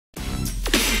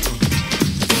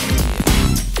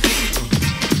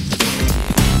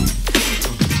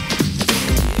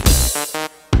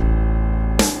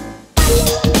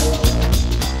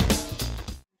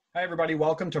everybody.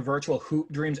 Welcome to Virtual Hoop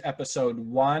Dreams episode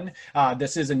 1.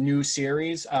 This is a new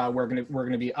series. We're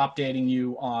gonna be updating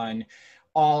you on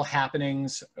all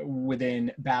happenings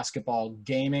within basketball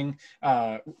gaming.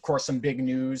 Of course, some big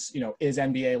news. Is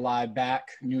NBA Live back?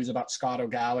 News about Scott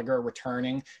O'Gallagher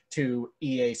returning to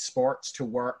EA Sports to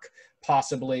work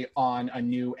possibly on a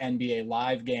new NBA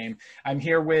Live game. I'm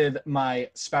here with my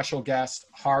special guest,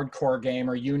 hardcore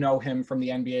gamer. You know him from the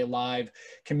NBA Live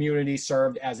community,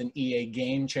 served as an EA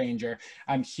game changer.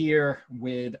 I'm here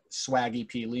with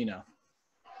SwaggyPLino.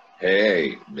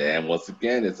 Hey, man, once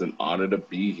again, it's an honor to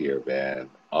be here, man.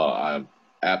 I'm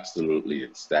absolutely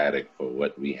ecstatic for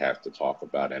what we have to talk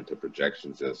about and to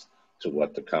projections as to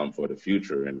what to come for the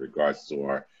future in regards to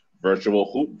our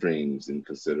virtual hoop dreams in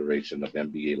consideration of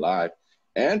NBA Live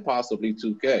and possibly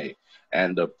 2K,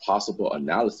 and the possible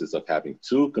analysis of having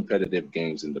two competitive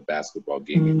games in the basketball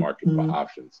gaming market for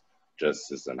options.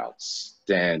 Just is an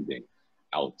outstanding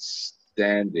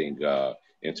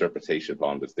interpretation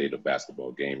on the state of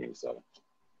basketball gaming. So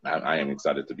I am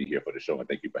excited to be here for the show, and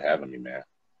thank you for having me, man.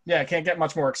 Yeah, it can't get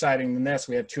much more exciting than this.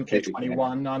 We have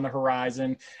 2K21 on the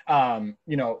horizon.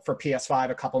 For PS5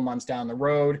 a couple months down the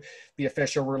road. The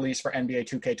official release for NBA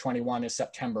 2K21 is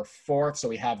September 4th, so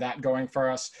we have that going for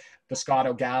us. The Scott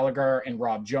O'Gallagher and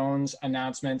Rob Jones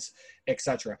announcements,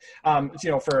 etc.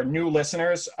 For new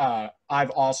listeners, I've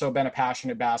also been a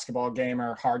passionate basketball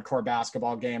gamer, hardcore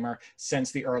basketball gamer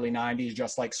since the early 90s,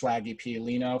 just like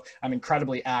SwaggyPLino. I'm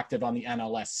incredibly active on the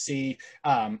NLSC.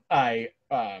 I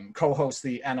co-host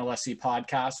the NLSC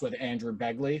podcast with Andrew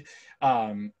Begley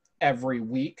every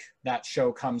week. That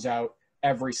show comes out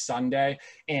every Sunday,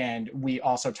 and we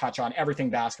also touch on everything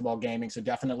basketball gaming, so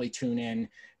definitely tune in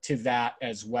to that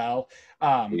as well.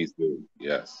 Please do.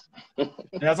 Yes.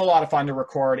 That's a lot of fun to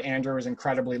record. Andrew is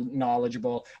incredibly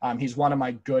knowledgeable. He's one of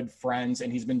my good friends,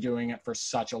 and he's been doing it for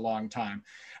such a long time.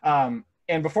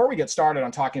 And before we get started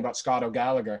on talking about Scott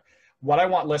O'Gallagher, what I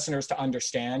want listeners to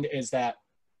understand is that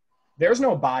there's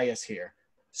no bias here.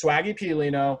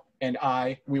 SwaggyPLino and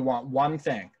I, we want one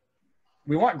thing.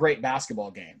 We want great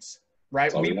basketball games.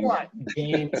 Right? We want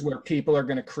games where people are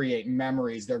going to create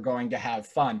memories. They're going to have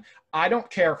fun. I don't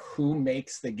care who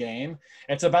makes the game.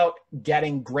 It's about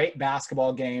getting great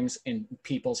basketball games in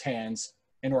people's hands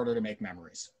in order to make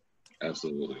memories.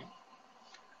 Absolutely.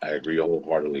 I agree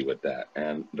wholeheartedly with that.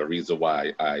 And the reason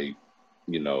why I,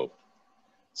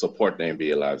 support the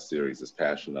NBA Live series as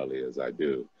passionately as I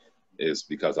do is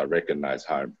because I recognize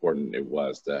how important it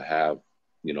was to have,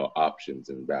 options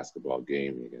in basketball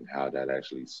gaming and how that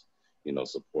actually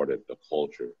supported the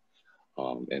culture.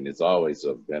 And it's always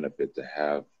a benefit to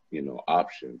have,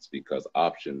 options, because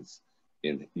options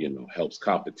helps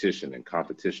competition, and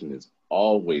competition is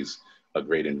always a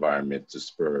great environment to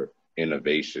spur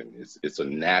innovation. It's a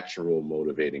natural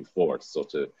motivating force. So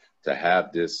to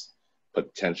have this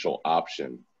potential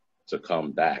option to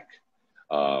come back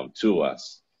to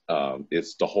us,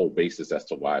 it's the whole basis as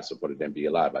to why I supported NBA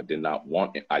Live. I don't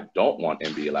want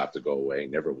NBA Live to go away,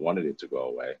 never wanted it to go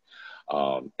away.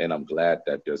 And I'm glad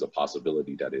that there's a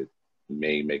possibility that it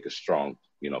may make a strong,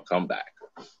 comeback.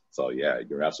 So yeah,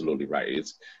 you're absolutely right.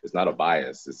 It's not a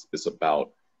bias. It's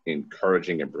about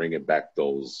encouraging and bringing back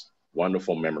those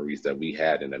wonderful memories that we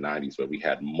had in the 90s, where we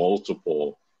had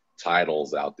multiple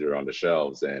titles out there on the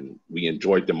shelves, and we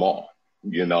enjoyed them all,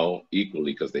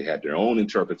 equally, because they had their own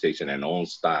interpretation and own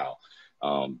style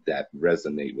that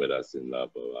resonate with us in love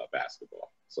of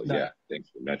basketball. So yeah, thanks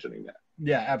for mentioning that.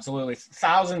 Yeah, absolutely.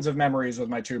 Thousands of memories with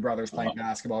my two brothers playing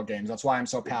basketball games. That's why I'm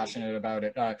so passionate about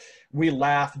it. We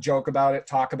laugh, joke about it,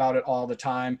 talk about it all the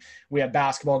time. We have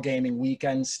basketball gaming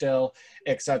weekends still,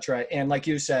 etc. And like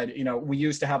you said, we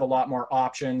used to have a lot more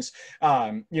options.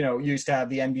 Used to have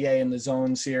the NBA in the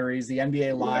Zone series, the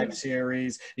NBA Live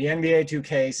series, the NBA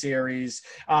 2K series.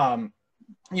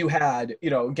 You had,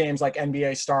 games like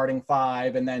NBA Starting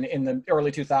Five, and then in the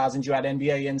early 2000s, you had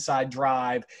NBA Inside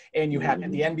Drive, and you had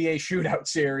the NBA Shootout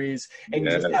Series, and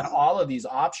you just had all of these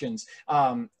options.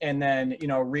 And then,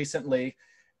 recently,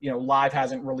 Live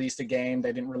hasn't released a game.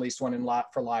 They didn't release one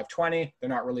for Live 20. They're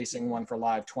not releasing one for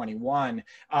Live 21.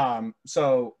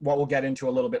 So what we'll get into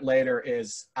a little bit later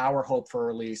is our hope for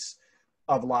release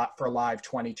for Live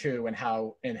 22 and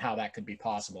how that could be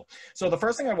possible. So the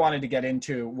first thing I wanted to get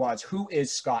into was, who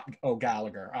is Scott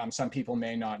O'Gallagher? Some people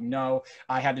may not know.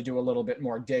 I had to do a little bit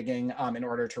more digging in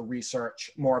order to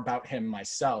research more about him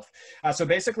myself. So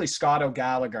basically, Scott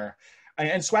O'Gallagher,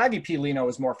 and SwaggyPLino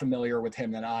is more familiar with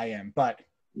him than I am, but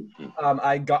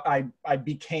I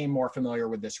became more familiar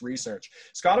with this research.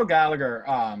 Scott O'Gallagher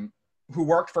who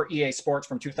worked for EA Sports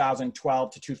from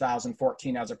 2012 to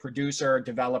 2014 as a producer,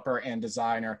 developer, and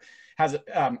designer, has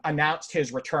announced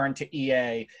his return to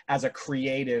EA as a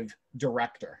creative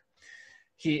director.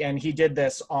 He did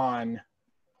this on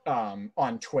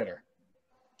Twitter.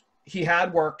 He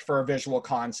had worked for Visual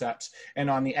Concepts and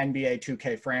on the NBA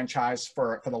 2K franchise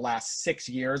for the last 6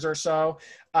 years or so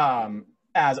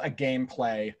as a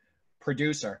gameplay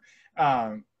producer.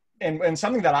 And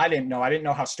something that I didn't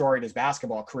know how storied his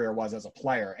basketball career was as a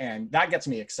player. And that gets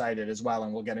me excited as well,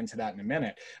 and we'll get into that in a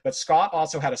minute. But Scott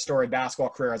also had a storied basketball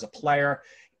career as a player,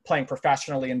 playing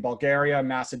professionally in Bulgaria,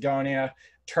 Macedonia,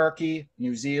 Turkey,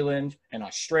 New Zealand, and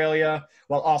Australia,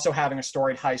 while also having a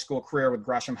storied high school career with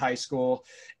Gresham High School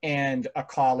and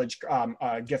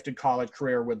a gifted college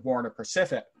career with Warner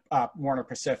Pacific.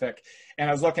 And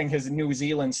I was looking, his New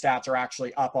Zealand stats are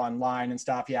actually up online and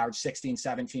stuff. He averaged 16,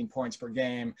 17 points per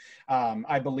game.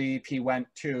 I believe he went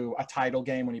to a title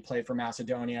game when he played for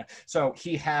Macedonia. So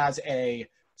he has a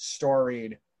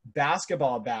storied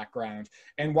basketball background.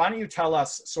 And why don't you tell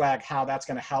us, Swag, how that's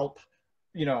going to help,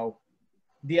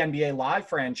 the NBA Live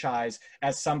franchise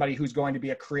as somebody who's going to be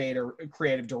a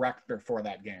creative director for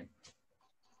that game?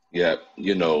 Yeah,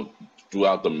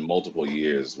 throughout the multiple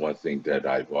years, one thing that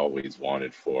I've always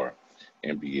wanted for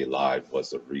NBA Live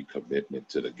was a recommitment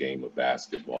to the game of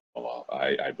basketball.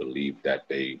 I believe that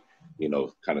they,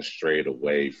 kind of strayed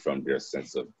away from their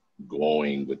sense of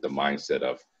going with the mindset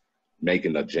of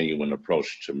making a genuine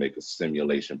approach to make a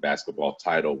simulation basketball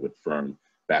title with firm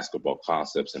basketball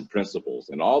concepts and principles.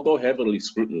 And although heavily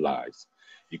scrutinized,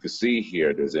 you can see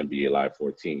here there's NBA Live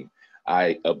 14.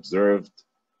 I observed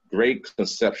great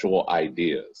conceptual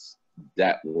ideas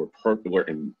that were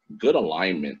in good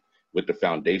alignment with the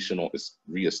foundational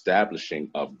reestablishing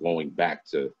of going back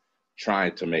to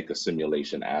trying to make a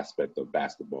simulation aspect of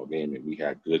basketball gaming. We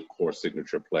had good core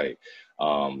signature play,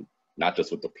 not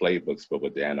just with the playbooks, but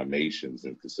with the animations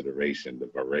and consideration,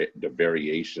 the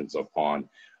variations upon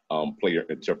player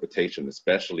interpretation,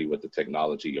 especially with the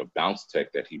technology of bounce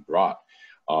tech that he brought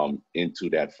into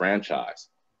that franchise.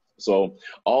 So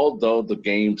although the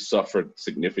game suffered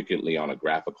significantly on a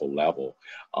graphical level,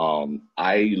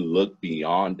 I look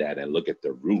beyond that and look at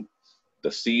the root,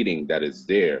 the seeding that is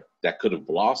there that could have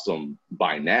blossomed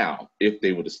by now if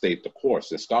they would have stayed the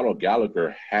course. And Scott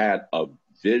O'Gallagher had a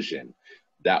vision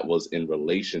that was in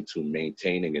relation to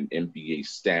maintaining an NBA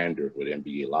standard with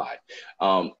NBA Live.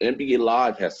 NBA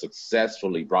Live has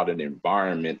successfully brought an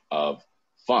environment of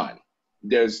fun.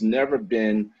 There's never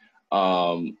been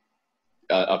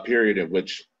a period in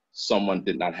which someone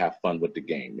did not have fun with the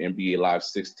game. NBA Live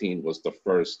 16 was the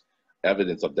first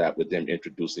evidence of that, with them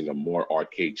introducing a more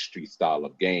arcade street style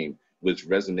of game, which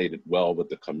resonated well with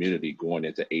the community going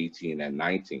into 18 and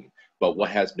 19. But what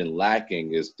has been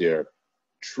lacking is their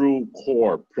true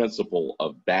core principle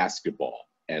of basketball.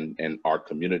 And our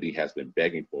community has been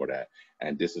begging for that.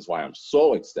 And this is why I'm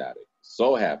so ecstatic,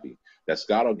 so happy that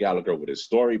Scott O'Gallagher, with his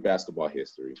storied basketball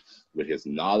history, with his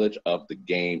knowledge of the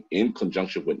game in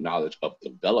conjunction with knowledge of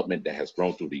development that has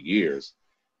grown through the years,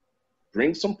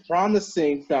 brings some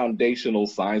promising foundational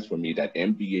signs for me that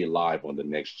NBA Live on the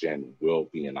next gen will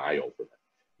be an eye-opener.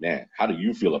 Man, how do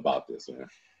you feel about this, man?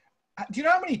 Do you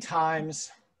know how many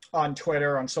times on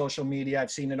Twitter, on social media,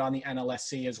 I've seen it on the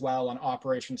NLSC as well, on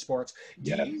Operation Sports.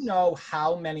 Do Yes. you know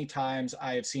how many times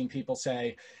I have seen people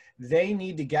say they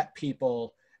need to get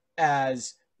people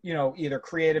as, either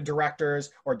creative directors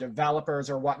or developers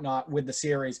or whatnot with the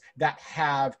series that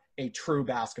have a true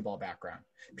basketball background?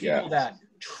 People that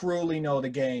truly know the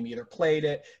game, either played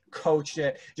it, coached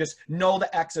it, just know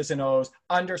the X's and O's,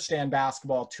 understand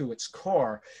basketball to its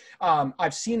core.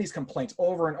 I've seen these complaints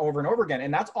over and over and over again.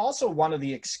 And that's also one of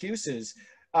the excuses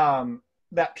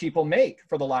that people make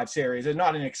for the live series. It's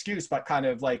not an excuse, but kind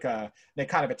of like they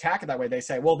kind of attack it that way. They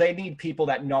say, well, they need people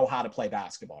that know how to play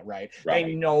basketball, right?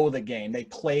 They know the game. They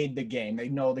played the game. They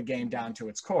know the game down to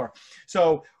its core.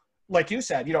 So like you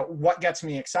said, what gets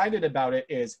me excited about it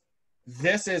is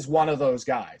this is one of those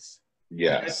guys.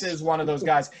 Yes. This is one of those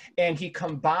guys. And he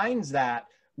combines that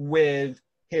with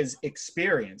his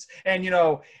experience and,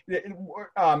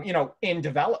 in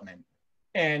development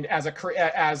and as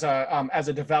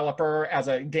a developer, as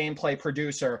a gameplay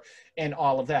producer and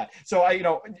all of that. So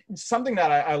something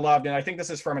that I loved, and I think this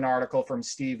is from an article from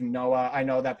Steve Noah. I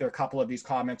know that there are a couple of these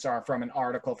comments are from an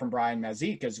article from Brian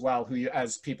Mazik as well, who,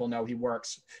 as people know, he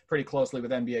works pretty closely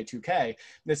with NBA 2K.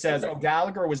 That says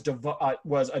O'Gallagher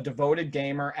was a devoted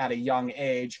gamer at a young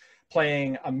age,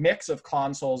 playing a mix of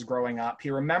consoles growing up.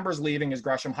 He remembers leaving his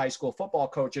Gresham High School football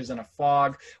coaches in a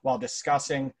fog while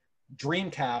discussing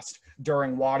Dreamcast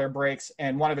during water breaks.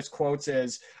 And one of his quotes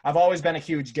is, "I've always been a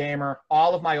huge gamer.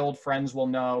 All of my old friends will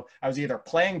know I was either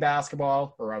playing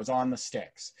basketball or I was on the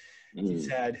sticks." He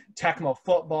said, "Tecmo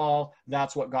football,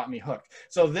 that's what got me hooked."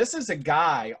 So this is a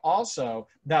guy also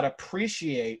that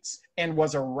appreciates and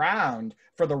was around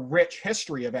for the rich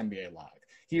history of NBA Live.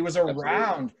 He was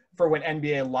around for when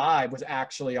NBA Live was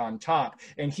actually on top.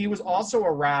 And he was also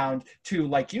around to,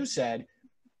 like you said,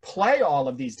 play all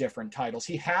of these different titles.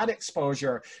 He had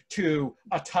exposure to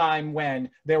a time when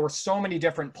there were so many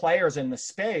different players in the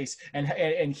space,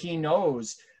 and he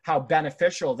knows how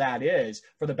beneficial that is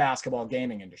for the basketball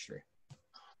gaming industry.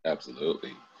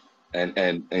 Absolutely.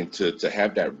 And to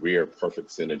have that rare perfect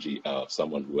synergy of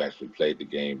someone who actually played the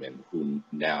game and who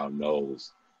now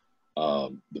knows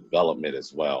development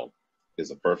as well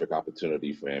is a perfect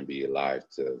opportunity for NBA Live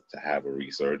to have a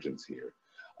resurgence here,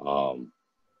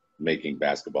 making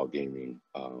basketball gaming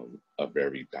a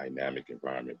very dynamic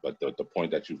environment. But the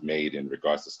point that you've made in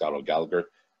regards to Scott O'Gallagher,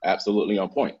 absolutely on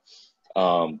point.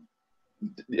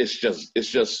 It's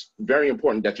just very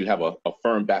important that you have a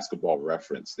firm basketball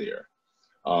reference there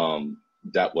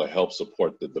that will help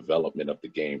support the development of the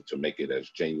game to make it as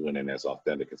genuine and as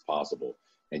authentic as possible.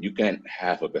 And you can't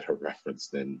have a better reference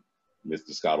than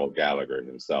Mr. Scott O'Gallagher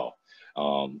himself.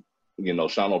 You know,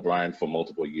 Sean O'Brien for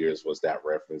multiple years was that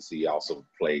reference. He also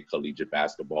played collegiate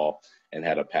basketball and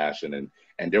had a passion.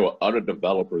 And there were other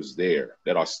developers there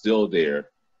that are still there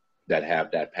that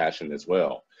have that passion as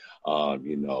well.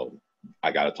 You know,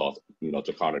 I got to talk, you know,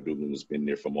 to Connor Dubin, who's been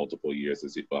there for multiple years,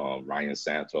 is Ryan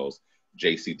Santos,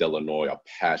 JC Delanoy, a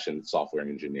passionate software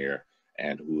engineer,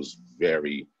 and who's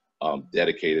very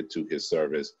dedicated to his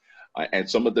service. And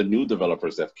some of the new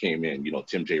developers that came in, you know,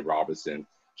 Tim J. Robinson,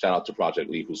 shout out to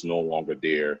Project League, who's no longer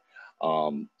there.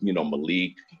 You know,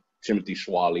 Malik, Timothy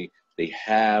Schwally, they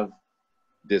have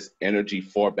this energy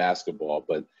for basketball,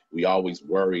 but we always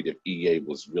worried if EA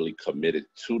was really committed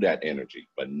to that energy.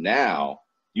 But now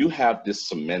you have this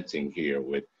cementing here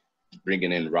with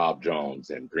bringing in Rob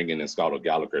Jones and bringing in Scott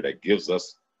O'Gallagher that gives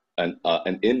us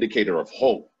an indicator of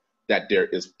hope that there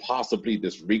is possibly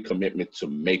this recommitment to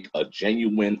make a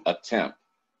genuine attempt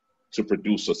to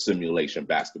produce a simulation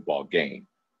basketball game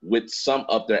with some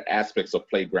of the aspects of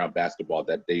playground basketball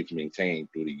that they've maintained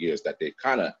through the years that they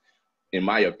kind of, in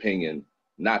my opinion,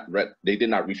 they did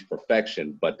not reach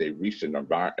perfection, but they reached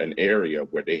an area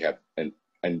where they have an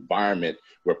environment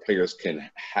where players can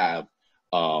have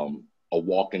a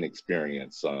walk-in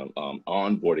experience,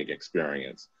 onboarding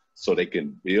experience, so they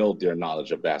can build their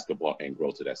knowledge of basketball and grow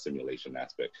to that simulation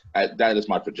aspect. That is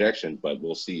my projection, but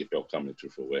we'll see if it'll come into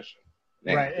fruition.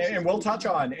 Man, right, and we'll touch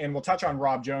on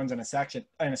Rob Jones in a second.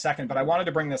 But I wanted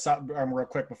to bring this up real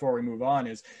quick before we move on.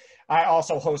 Is I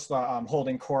also host the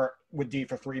Holding Court with D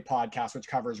for 3 podcast, which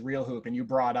covers Real Hoop, and you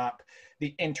brought up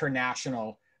the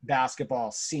international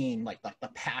basketball scene, like the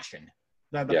passion,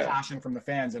 the passion from the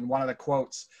fans. And one of the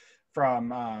quotes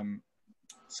from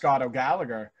Scott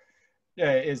O'Gallagher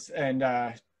he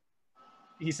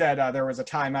said there was a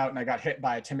timeout and I got hit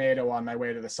by a tomato on my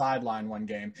way to the sideline one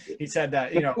game. He said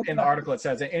that, you know, in the article it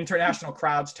says that international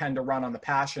crowds tend to run on the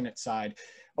passionate side.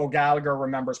 O'Gallagher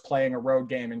remembers playing a road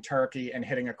game in Turkey and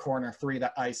hitting a corner 3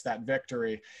 that iced that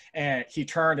victory. And he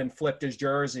turned and flipped his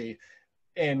jersey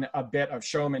in a bit of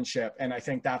showmanship. And I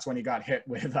think that's when he got hit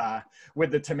with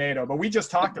the tomato. But we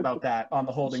just talked about that on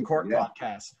the Holding Court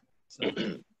podcast. So.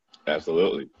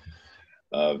 Absolutely.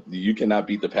 You cannot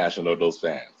beat the passion of those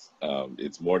fans.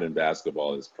 It's more than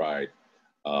basketball. It's pride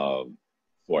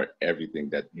for everything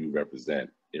that you represent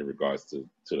in regards to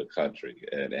the country,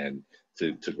 and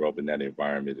to grow up in that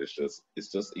environment. It's just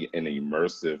an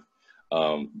immersive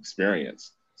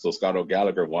experience. So Scott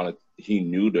O'Gallagher he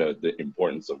knew the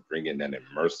importance of bringing an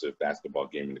immersive basketball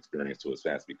gaming experience to his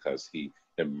fans because he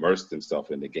immersed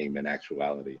himself in the game in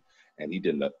actuality, and he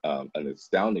did an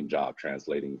astounding job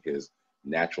translating his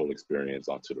natural experience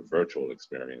onto the virtual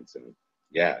experience. And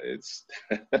yeah, it's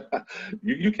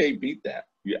you can't beat that.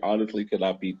 You honestly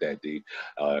cannot beat that, D.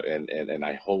 And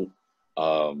I hope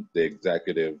the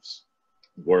executives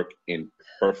work in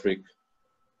perfect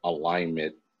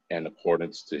alignment and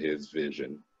accordance to his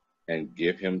vision and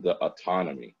give him the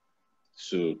autonomy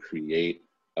to create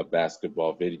a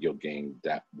basketball video game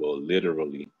that will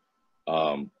literally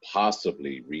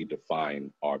possibly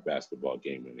redefine our basketball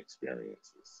gaming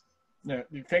experiences. Yeah,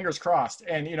 fingers crossed.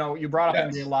 And you know, you brought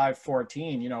up NBA Live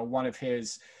 14. You know, one of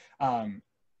his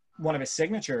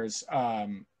signatures,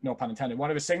 no pun intended.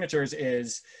 One of his signatures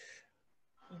is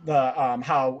the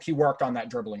how he worked on that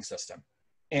dribbling system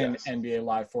in NBA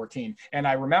Live 14. And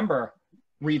I remember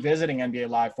revisiting NBA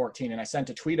Live 14, and I sent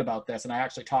a tweet about this, and I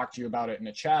actually talked to you about it in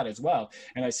a chat as well.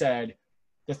 And I said,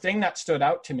 the thing that stood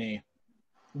out to me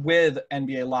with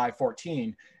NBA Live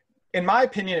 14, in my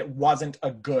opinion, it wasn't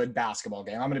a good basketball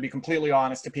game. I'm going to be completely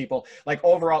honest to people. Like,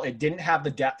 overall, it didn't have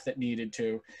the depth it needed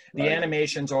to. The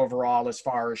animations overall, as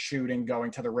far as shooting,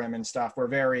 going to the rim and stuff, were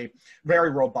very,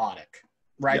 very robotic,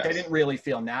 right? Yes. They didn't really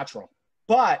feel natural.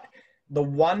 But the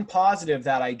one positive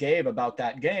that I gave about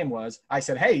that game was I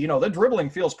said, hey, you know, the dribbling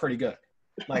feels pretty good.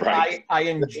 Like, right. I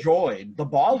enjoyed the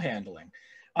ball handling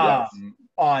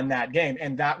on that game.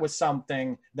 And that was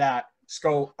something that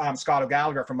Scott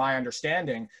O'Gallagher, from my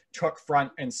understanding, took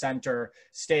front and center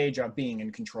stage of being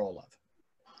in control of.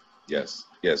 Yes,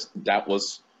 yes. That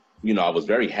was, you know, I was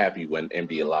very happy when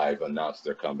NBA Live announced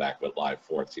their comeback with Live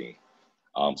 14.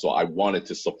 So I wanted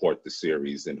to support the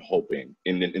series in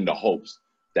the hopes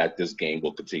that this game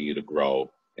will continue to grow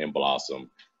and blossom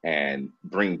and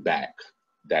bring back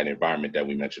that environment that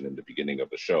we mentioned in the beginning of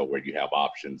the show, where you have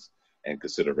options and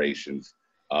considerations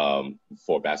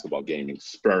for basketball gaming,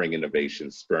 spurring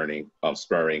innovation, spurring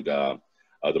the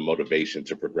motivation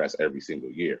to progress every single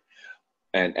year.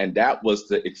 And that was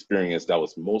the experience that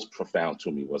was most profound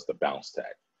to me, was the bounce tag.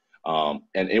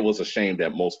 And it was a shame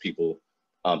that most people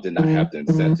did not have the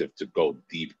incentive to go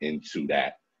deep into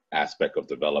that aspect of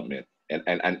development.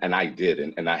 And I did,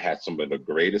 and I had some of the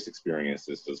greatest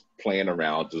experiences just playing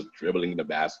around, just dribbling the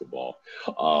basketball,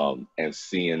 and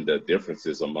seeing the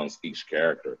differences amongst each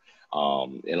character.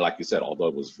 And like you said, although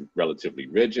it was relatively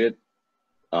rigid,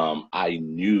 I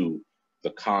knew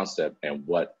the concept and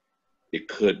what it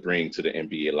could bring to the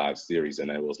NBA Live series. And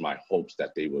it was my hopes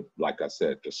that they would, like I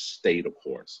said, just stay the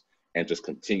course and just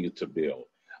continue to build.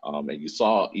 And you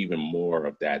saw even more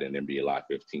of that in NBA Live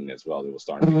 15 as well. It was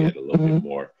starting to get a little bit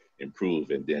more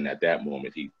improved. And then at that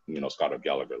moment, Scott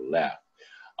O'Gallagher left.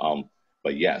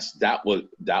 But yes, that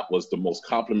was the most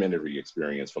complimentary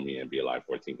experience for me in NBA Live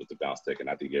 14 with the bounce tech, and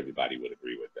I think everybody would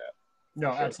agree with that.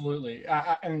 No, sure. Absolutely.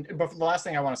 But the last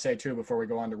thing I want to say too, before we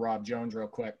go on to Rob Jones real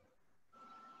quick,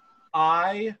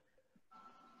 I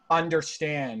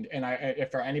understand, and if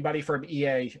for anybody from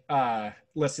EA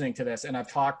listening to this, and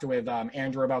I've talked with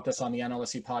Andrew about this on the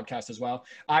NLSC podcast as well,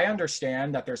 I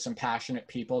understand that there's some passionate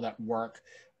people that work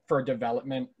for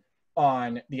development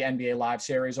on the NBA Live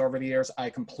series over the years. I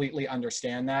completely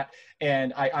understand that.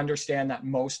 And I understand that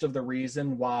most of the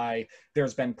reason why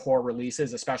there's been poor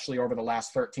releases, especially over the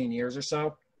last 13 years or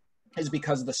so, is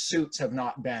because the suits have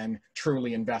not been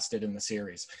truly invested in the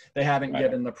series. They haven't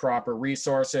given the proper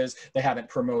resources. They haven't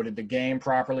promoted the game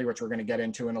properly, which we're going to get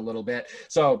into in a little bit.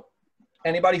 So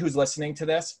anybody who's listening to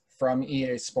this from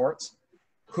EA Sports,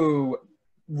 who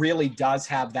really does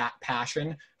have that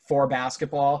passion for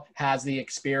basketball, has the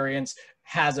experience,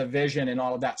 has a vision and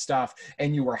all of that stuff,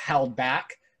 and you were held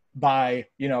back by,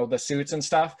 the suits and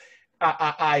stuff,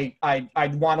 I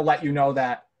want to let you know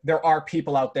that there are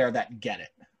people out there that get it.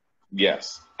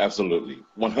 Yes, absolutely.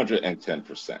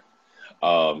 110%.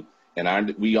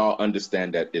 We all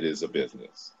understand that it is a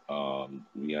business.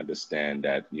 We understand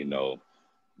that,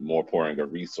 more pouring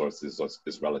of resources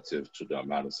is relative to the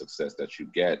amount of success that you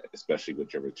get, especially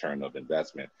with your return of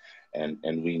investment.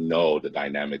 And we know the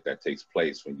dynamic that takes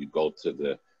place when you go to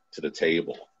the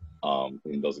table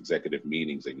in those executive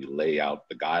meetings and you lay out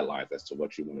the guidelines as to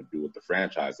what you want to do with the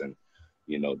franchise. And,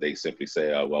 they simply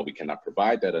say, well, we cannot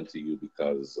provide that unto you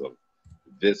because of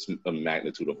this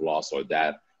magnitude of loss or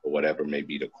that, or whatever may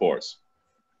be the course.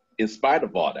 In spite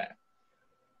of all that,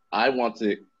 I want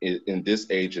to, in this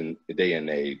age and day and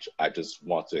age, I just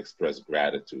want to express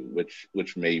gratitude,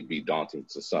 which may be daunting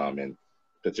to some, and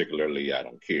particularly I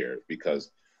don't care,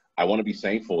 because I want to be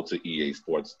thankful to EA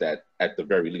Sports that at the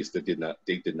very least they did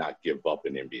not give up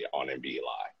on NBA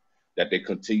Live, that they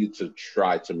continued to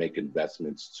try to make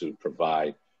investments to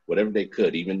provide whatever they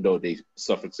could, even though they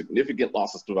suffered significant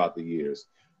losses throughout the years,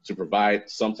 to provide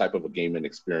some type of a gaming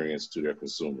experience to their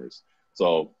consumers.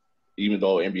 So even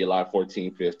though NBA Live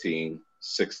 14, 15,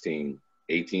 16,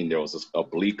 18, there was a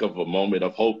bleak of a moment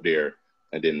of hope there,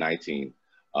 and then 19,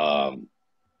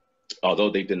 although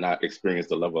they did not experience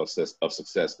the level of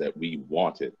success that we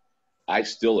wanted, I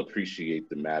still appreciate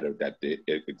the matter that it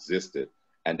existed,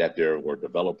 and that there were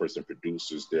developers and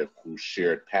producers there who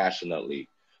shared passionately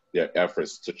their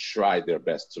efforts to try their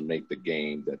best to make the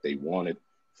game that they wanted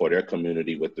for their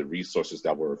community with the resources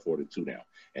that were afforded to them.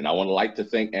 And I would like to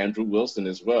thank Andrew Wilson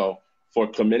as well for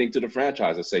committing to the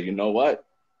franchise and say, you know what,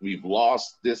 we've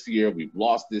lost this year,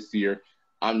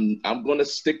 I'm going to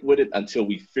stick with it until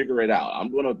we figure it out.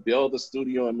 I'm going to build a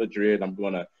studio in Madrid. I'm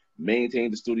going to maintain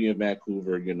the studio in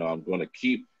Vancouver. I'm going to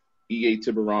keep EA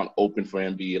Tiburon open for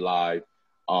NBA Live.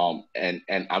 And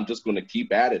I'm just going to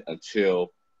keep at it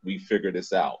until we figure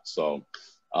this out. So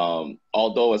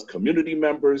although as community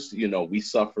members, you know, we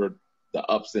suffered the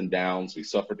ups and downs, we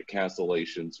suffered the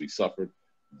cancellations, we suffered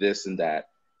this and that.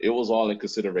 It was all in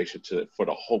consideration for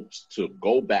the hopes to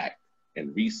go back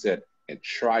and reset and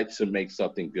try to make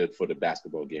something good for the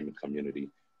basketball gaming community.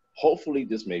 Hopefully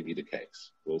this may be the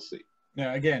case. We'll see.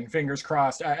 Yeah, again, fingers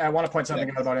crossed. I want to point something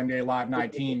out about NBA Live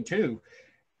 19 too.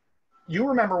 You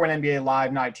remember when NBA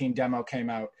Live 19 demo came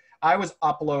out? I was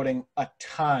uploading a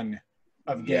ton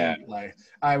of gameplay.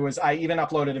 I even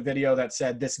uploaded a video that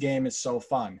said, "This game is so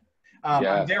fun."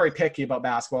 I'm very picky about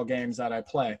basketball games that I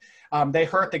play. They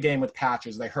hurt the game with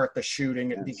patches. They hurt the shooting.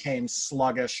 It became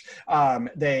sluggish.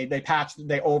 They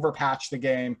overpatched the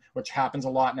game, which happens a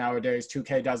lot nowadays.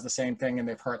 2K does the same thing, and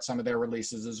they've hurt some of their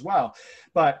releases as well.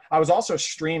 But I was also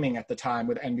streaming at the time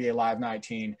with NBA Live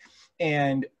 19,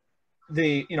 and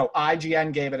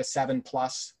IGN gave it a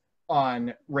 7+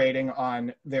 on rating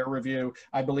on their review.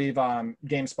 I believe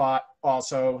GameSpot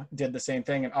also did the same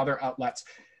thing, and other outlets.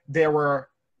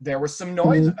 There was some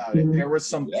noise about it. There was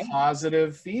some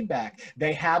positive feedback.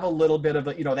 They have a little bit of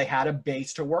they had a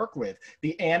base to work with.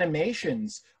 The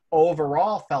animations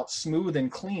overall felt smooth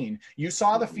and clean. You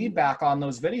saw the feedback on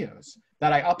those videos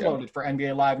that I uploaded for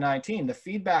NBA Live 19. The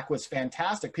feedback was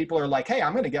fantastic. People are like, "Hey,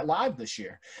 I'm going to get live this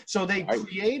year." So they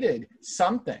created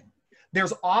something.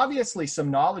 There's obviously some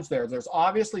knowledge there. There's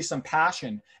obviously some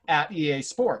passion at EA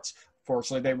Sports.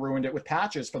 Fortunately, they ruined it with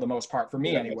patches for the most part, for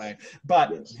me anyway.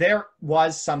 But there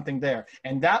was something there.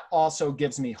 And that also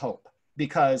gives me hope,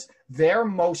 because their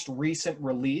most recent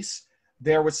release,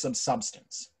 there was some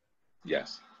substance.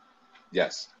 Yes.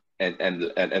 And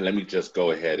let me just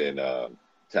go ahead and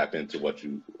tap into what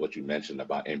you mentioned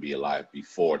about NBA Live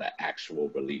before the actual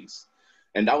release.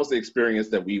 And that was the experience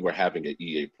that we were having at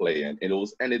EA Play. And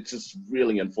it's just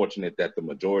really unfortunate that the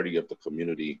majority of the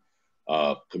community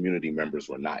members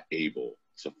were not able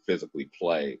to physically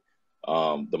play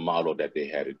the model that they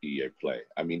had at EA Play.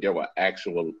 I mean, there were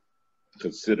actual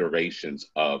considerations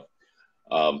of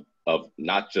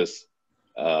not just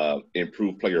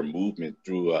improved player movement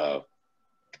through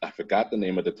I forgot the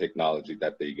name of the technology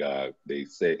that they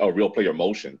say, real player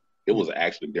motion. It was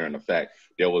actually there in effect.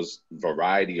 There was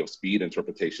variety of speed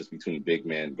interpretations between big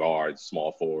man, guards,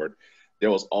 small forward. There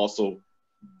was also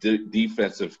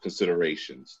defensive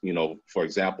considerations. For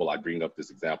example, I bring up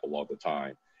this example all the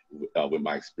time with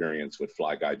my experience with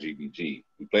Fly Guy GBG.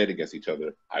 We played against each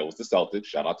other. I was the Celtics.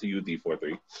 Shout out to you,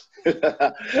 D43.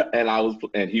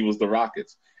 and he was the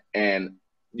Rockets. And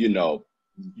you know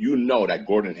that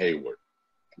Gordon Hayward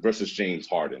versus James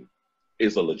Harden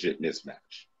is a legit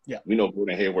mismatch. Yeah. We know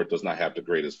Gordon Hayward does not have the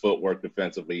greatest footwork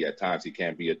defensively. At times he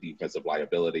can be a defensive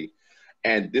liability.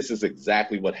 And this is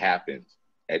exactly what happened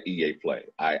at EA Play.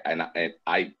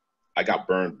 I got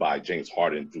burned by James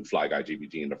Harden through Fly Guy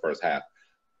GBG in the first half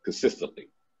consistently.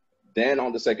 Then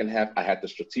on the second half, I had to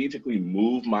strategically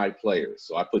move my players.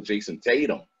 So I put Jason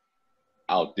Tatum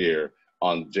out there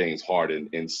on James Harden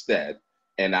instead.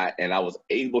 And I was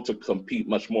able to compete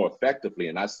much more effectively.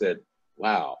 And I said,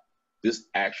 wow, this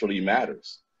actually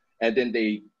matters. And then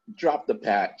they dropped the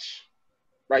patch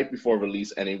right before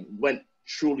release, and it went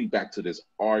truly back to this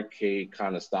arcade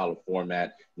kind of style of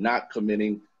format, not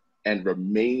committing and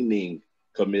remaining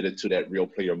committed to that real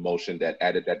player motion that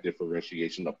added that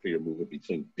differentiation of player movement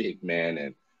between big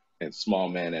man and small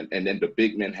man. And then the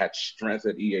big men had strength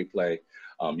at EA Play.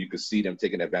 You could see them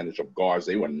taking advantage of guards.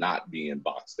 They were not being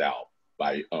boxed out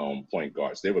by point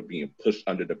guards. They were being pushed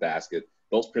under the basket.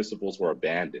 Those principles were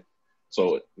abandoned.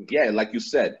 So yeah, like you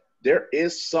said, there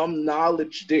is some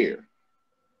knowledge there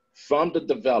from the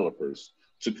developers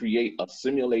to create a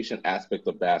simulation aspect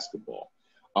of basketball.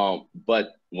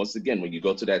 But once again, when you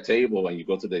go to that table and you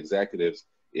go to the executives,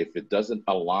 if it doesn't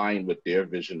align with their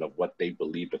vision of what they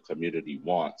believe the community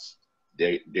wants,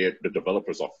 the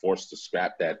developers are forced to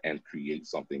scrap that and create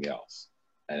something else.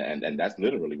 And that's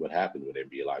literally what happened with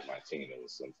NBA Live 19. It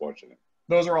was unfortunate.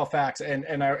 Those are all facts.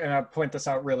 And I point this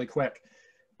out really quick.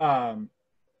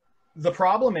 The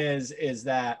problem is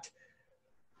that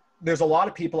there's a lot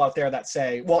of people out there that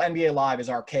say, well, NBA Live is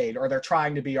arcade, or they're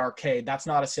trying to be arcade. That's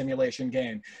not a simulation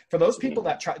game. For those people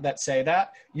that say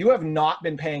that, you have not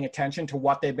been paying attention to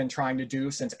what they've been trying to do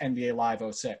since NBA Live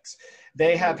 06.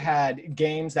 They have had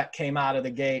games that came out of the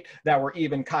gate that were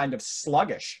even kind of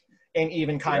sluggish. and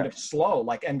even kind of slow,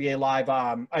 like NBA Live,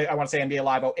 I want to say NBA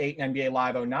Live 08 and NBA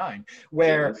Live 09,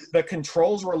 where the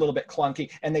controls were a little bit clunky,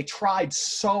 and they tried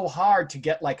so hard to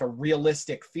get like a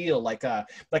realistic feel, like a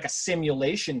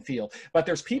simulation feel. But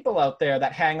there's people out there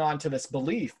that hang on to this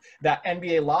belief that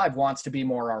NBA Live wants to be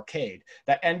more arcade,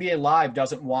 that NBA Live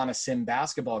doesn't want a sim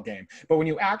basketball game. But when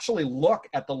you actually look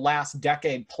at the last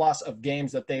decade plus of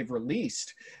games that they've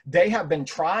released, they have been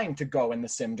trying to go in the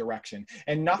sim direction.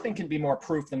 And nothing can be more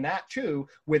proof than that too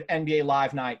with NBA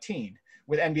Live 19.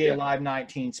 With NBA Live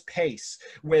 19's pace,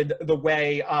 with the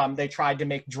way they tried to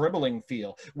make dribbling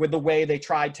feel, with the way they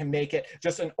tried to make it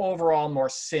just an overall more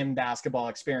sim basketball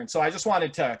experience. So I just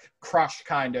wanted to crush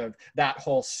kind of that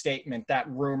whole statement, that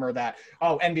rumor that,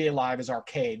 oh, NBA Live is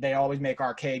arcade. They always make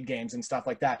arcade games and stuff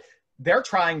like that. They're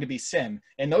trying to be sim,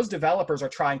 and those developers are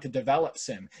trying to develop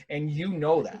sim, and you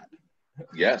know that.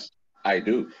 Yes, I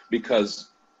do, because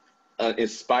in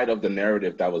spite of the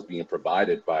narrative that was being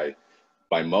provided by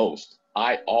most,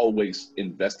 I always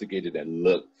investigated and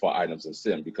looked for items in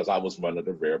sim because I was one of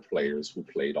the rare players who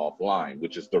played offline,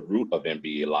 which is the root of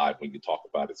NBA Live when you talk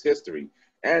about its history,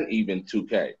 and even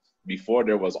 2K. Before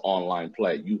there was online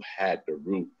play, you had the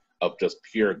root of just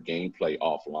pure gameplay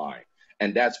offline.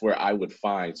 And that's where I would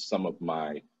find some of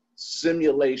my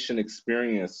simulation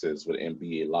experiences with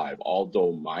NBA Live,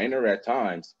 although minor at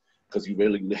times, because you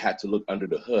really had to look under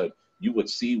the hood. You would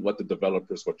see what the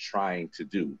developers were trying to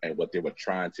do and what they were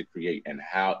trying to create and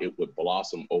how it would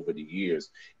blossom over the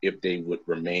years if they would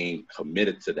remain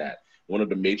committed to that. One of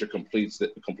the major complaints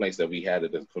that we had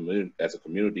as a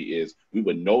community is we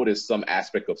would notice some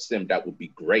aspect of sim that would be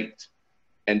great,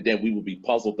 and then we would be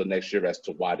puzzled the next year as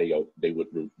to why they would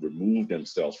remove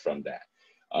themselves from that.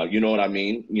 You know what I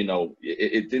mean? You know,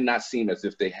 it did not seem as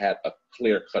if they had a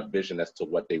clear-cut vision as to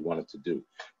what they wanted to do.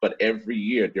 But every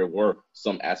year there were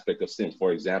some aspect of sim.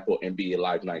 For example, NBA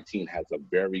Live 19 has a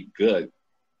very good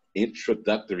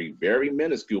introductory, very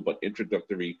minuscule, but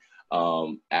introductory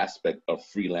aspect of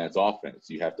freelance offense.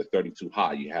 You have the 32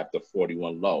 high, you have the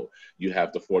 41 low, you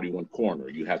have the 41 corner,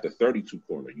 you have the 32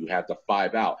 corner, you have the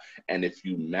 5 out. And if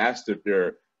you mastered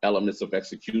their elements of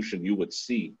execution, you would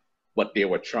see what they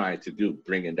were trying to do,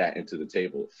 bringing that into the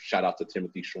table. Shout out to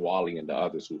Timothy Shawali and the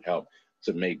others who helped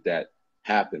to make that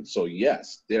happen. So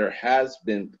yes, there has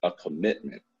been a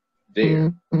commitment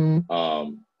there.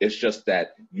 It's just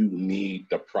that you need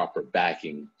the proper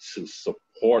backing to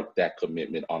support that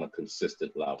commitment on a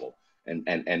consistent level. And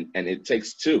it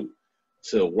takes two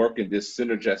to work in this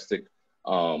synergistic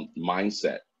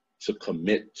mindset to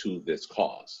commit to this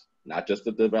cause. Not just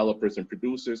the developers and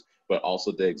producers, but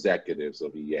also the executives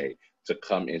of EA to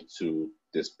come into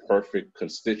this perfect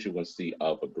constituency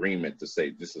of agreement to say,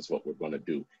 this is what we're going to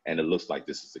do. And it looks like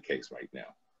this is the case right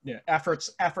now. Yeah,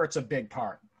 effort's a big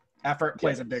part. Effort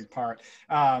plays a big part.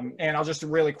 And I'll just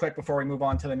really quick before we move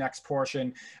on to the next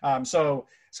portion. So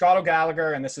Scott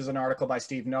O'Gallagher, and this is an article by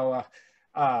Steve Noah,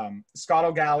 Scott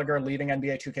O'Gallagher leaving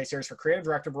NBA 2K series for creative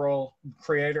director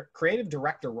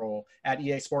role at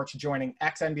EA Sports, joining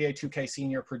ex-NBA 2K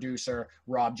senior producer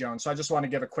Rob Jones. So I just want to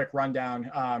give a quick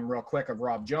rundown real quick of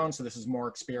Rob Jones. So this is more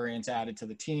experience added to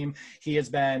the team. He has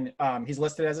been, he's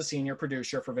listed as a senior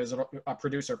producer for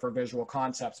Visual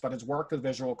Concepts, but has worked with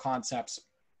Visual Concepts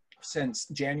since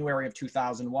January of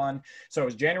 2001. So it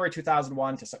was January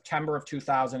 2001 to September of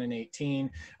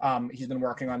 2018. He's been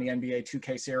working on the NBA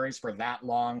 2K series for that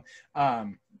long.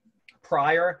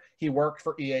 Prior, he worked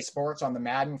for EA Sports on the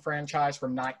Madden franchise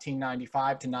from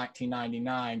 1995 to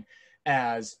 1999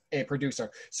 as a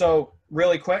producer. So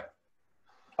really quick,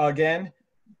 again,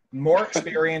 more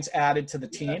experience added to the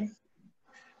team.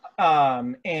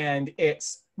 And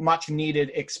it's much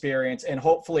needed experience, and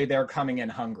hopefully they're coming in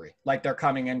hungry, like they're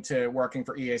coming into working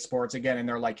for EA Sports again, and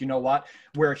they're like, you know what,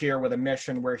 we're here with a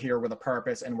mission, we're here with a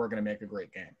purpose, and we're going to make a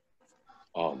great game.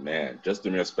 Oh man, just the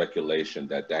mere speculation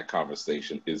that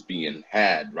conversation is being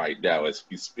had right now as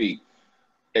we speak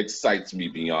excites me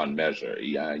beyond measure.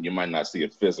 Yeah, you might not see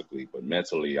it physically, but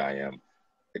mentally I am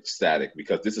ecstatic,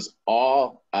 because this is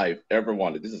all I've ever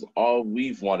wanted. This is all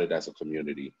we've wanted as a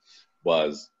community,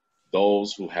 was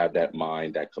those who have that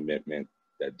mind, that commitment,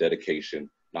 that dedication,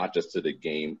 not just to the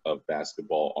game of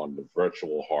basketball on the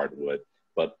virtual hardwood,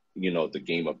 but, you know, the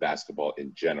game of basketball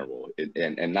in general,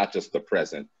 and not just the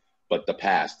present, but the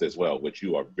past as well, which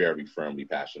you are very firmly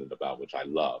passionate about, which I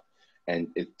love. And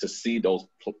to see those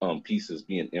pieces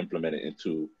being implemented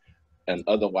into an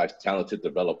otherwise talented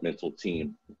developmental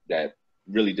team that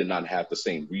really did not have the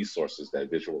same resources that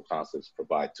Visual Concepts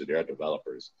provide to their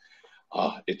developers,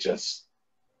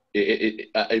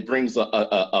 it brings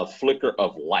a flicker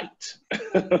of light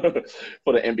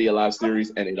for the NBA Live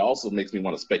series, and it also makes me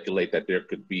want to speculate that there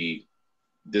could be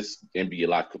this NBA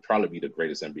Live could probably be the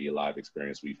greatest NBA Live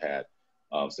experience we've had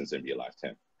since NBA Live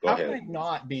 10. Go ahead.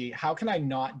 How can I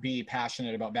not be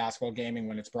passionate about basketball gaming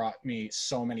when it's brought me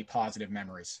so many positive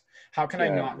memories? How can I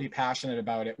not be passionate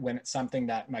about it when it's something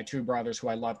that my two brothers, who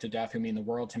I love to death, who mean the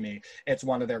world to me, it's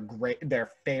one of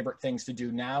their favorite things to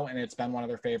do now, and it's been one of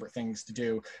their favorite things to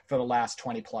do for the last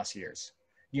 20 plus years.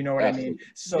 You know what I mean?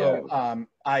 So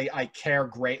I care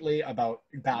greatly about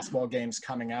basketball games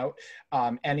coming out.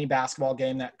 Any basketball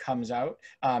game that comes out,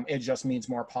 it just means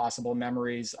more possible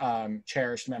memories,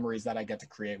 cherished memories that I get to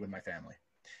create with my family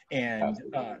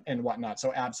and whatnot.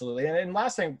 So absolutely. And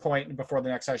last point before the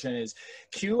next session is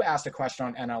Q asked a question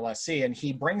on NLSC, and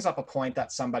he brings up a point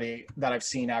that somebody that I've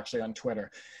seen actually on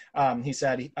Twitter. He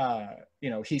said,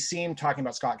 he seemed, talking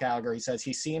about Scott Gallagher, he says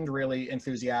he seemed really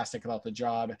enthusiastic about the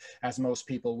job, as most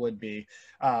people would be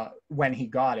when he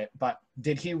got it. But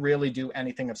did he really do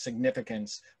anything of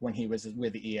significance when he was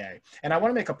with EA? And I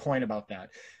want to make a point about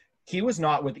that. He was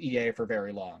not with EA for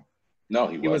very long. No,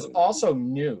 he wasn't. He was also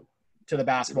new to the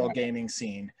basketball gaming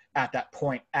scene at that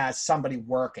point as somebody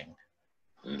working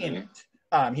in it.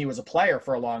 He was a player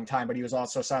for a long time, but he was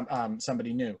also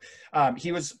somebody new.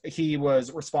 He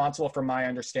was responsible, from my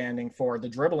understanding, for the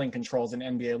dribbling controls in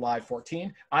NBA Live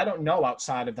 14. I don't know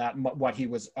outside of that what he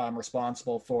was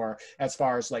responsible for as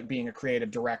far as like being a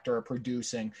creative director or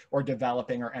producing or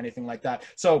developing or anything like that.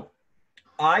 So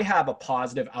I have a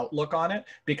positive outlook on it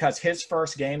because his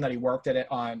first game that he worked at it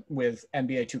on with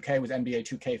NBA 2K was NBA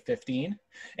 2K15,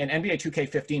 and NBA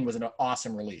 2K15 was an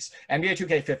awesome release. NBA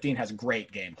 2K15 has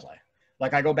great gameplay.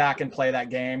 Like, I go back and play that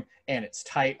game, and it's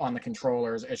tight on the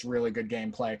controllers. It's really good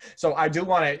gameplay. So I do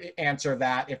want to answer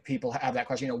that if people have that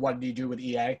question. What did he do with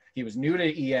EA? He was new to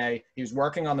EA. He was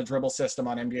working on the dribble system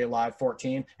on NBA Live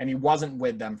 14, and he wasn't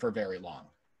with them for very long.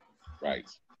 Right.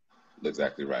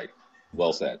 Exactly right.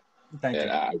 Well said. Thank you.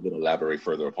 I will elaborate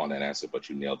further upon that answer, but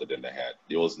you nailed it in the head.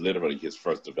 It was literally his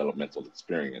first developmental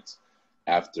experience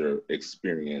after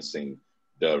experiencing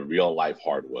the real life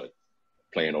hardwood,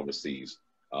 playing overseas.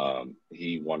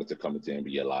 He wanted to come into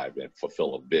NBA Live and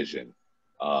fulfill a vision.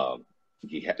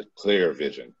 He had a clear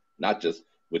vision, not just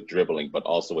with dribbling, but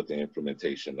also with the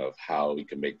implementation of how he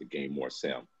can make the game more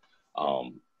sim.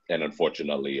 And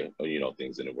unfortunately,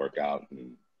 things didn't work out,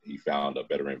 and he found a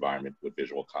better environment with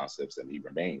visual concepts, and he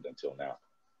remained until now.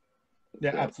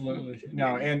 Yeah, absolutely.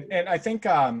 No, and I think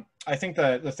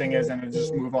the thing is, and I'll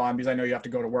just move on because I know you have to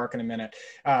go to work in a minute.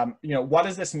 What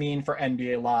does this mean for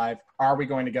NBA Live? Are we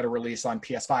going to get a release on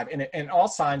PS5? And all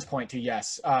signs point to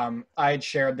yes. I had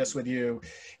shared this with you,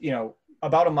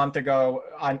 about a month ago.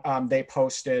 They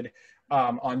posted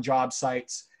on job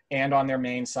sites and on their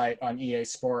main site on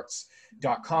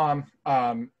easports.com.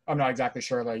 I'm not exactly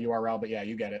sure the URL, but yeah,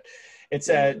 you get it. It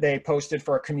said they posted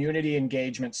for a community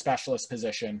engagement specialist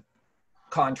position,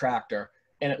 contractor,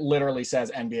 and it literally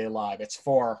says NBA Live. It's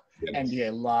for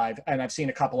NBA Live, and I've seen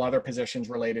a couple other positions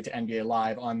related to NBA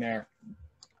Live on there,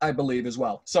 I believe, as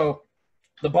well. So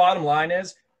the bottom line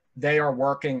is they are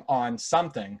working on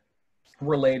something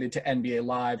related to NBA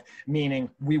Live, meaning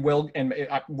we're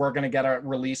going to get a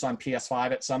release on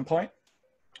PS5 at some point.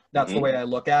 That's the way I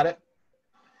look at it.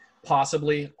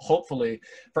 Possibly, hopefully,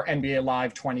 for NBA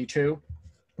Live 22.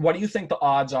 What do you think the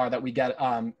odds are that we get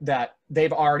that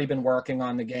they've already been working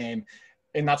on the game?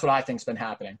 And that's what I think's been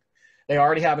happening. They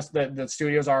already have the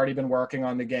studio's already been working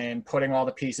on the game, putting all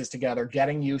the pieces together,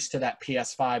 getting used to that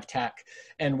PS5 tech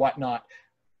and whatnot.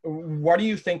 What do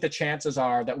you think the chances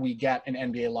are that we get an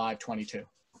NBA Live 22?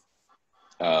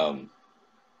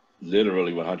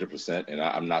 Literally 100%. And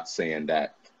I'm not saying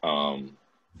that. I'm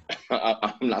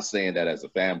not saying that as a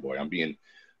fanboy. I'm being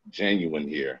genuine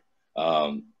here.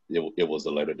 It was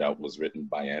a letter that was written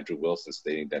by Andrew Wilson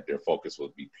stating that their focus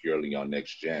would be purely on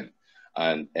next gen.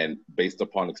 And based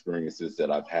upon experiences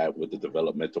that I've had with the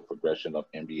developmental progression of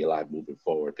NBA Live moving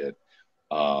forward,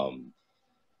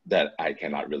 that I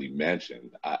cannot really mention,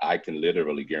 I can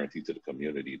literally guarantee to the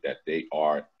community that they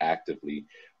are actively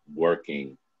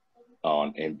working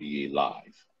on NBA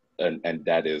Live. And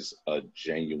that is a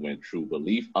genuine, true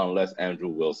belief, unless Andrew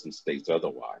Wilson states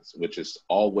otherwise, which is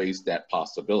always that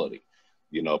possibility,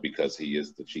 because he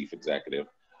is the chief executive.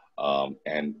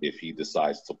 And if he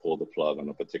decides to pull the plug on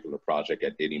a particular project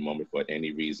at any moment for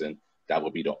any reason, that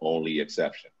would be the only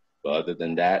exception. But other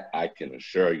than that, I can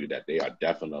assure you that they are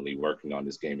definitely working on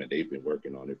this game, and they've been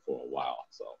working on it for a while.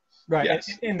 So, right. Yes.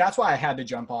 And that's why I had to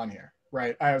jump on here.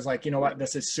 right? I was like, you know what,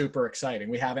 this is super exciting.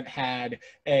 We haven't had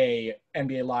a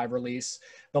NBA Live release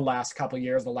the last couple of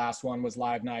years. The last one was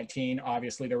Live 19.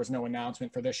 Obviously, there was no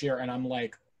announcement for this year. And I'm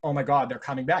like, oh my God, they're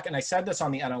coming back. And I said this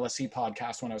on the NLSC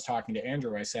podcast when I was talking to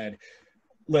Andrew. I said,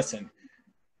 listen,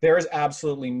 there is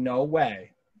absolutely no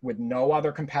way, with no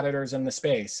other competitors in the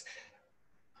space,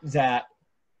 that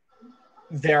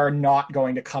they're not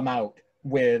going to come out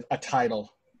with a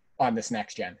title on this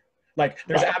next gen. Like,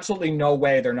 there's absolutely no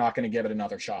way they're not going to give it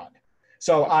another shot.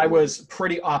 So I was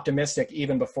pretty optimistic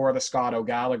even before the Scott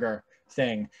O'Gallagher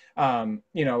thing,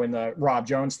 you know, in the Rob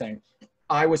Jones thing.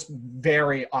 I was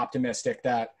very optimistic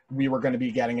that we were going to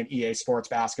be getting an EA Sports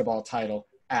basketball title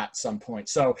at some point.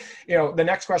 So, you know, the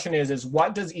next question is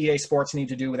what does EA Sports need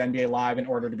to do with NBA Live in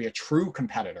order to be a true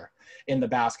competitor in the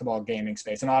basketball gaming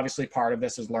space? And obviously part of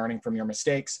this is learning from your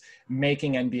mistakes,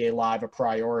 making NBA Live a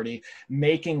priority,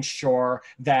 making sure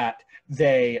that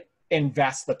they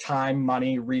invest the time,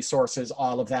 money, resources,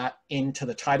 all of that into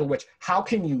the title, which how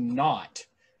can you not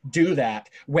do that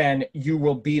when you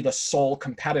will be the sole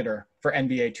competitor for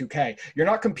NBA 2K? You're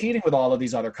not competing with all of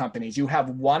these other companies. You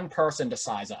have one person to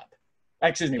size up.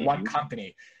 Excuse me, one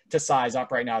company to size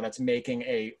up right now that's making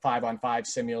a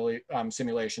 5-on-5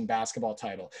 simulation basketball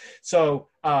title. So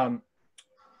I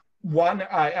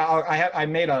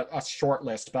made a short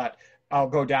list, but I'll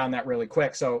go down that really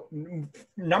quick. So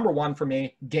number one for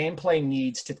me, gameplay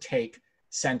needs to take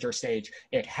center stage.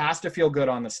 It has to feel good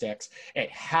on the sticks. It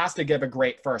has to give a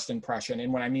great first impression.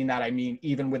 And when I mean that, I mean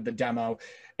even with the demo,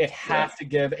 it has to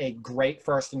give a great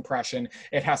first impression.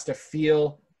 It has to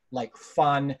feel like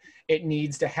fun. It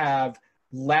needs to have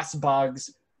less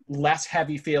bugs, less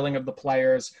heavy feeling of the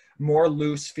players, more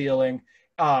loose feeling.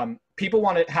 People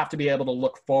want to have to be able to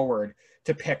look forward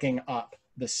to picking up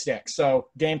the stick. So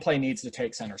gameplay needs to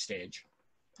take center stage.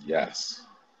 Yes.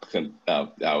 I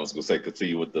was going to say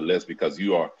continue with the list, because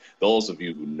those of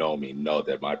you who know me know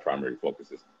that my primary focus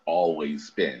has always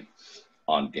been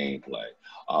on gameplay,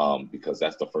 because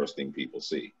that's the first thing people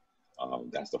see.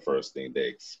 That's the first thing they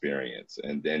experience.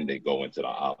 And then they go into the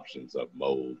options of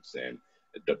modes and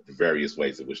the various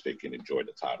ways in which they can enjoy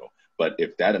the title. But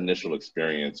if that initial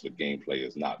experience with gameplay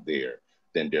is not there,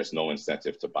 then there's no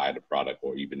incentive to buy the product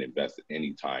or even invest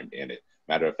any time in it.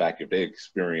 Matter of fact, if they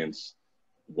experience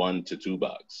 1 to 2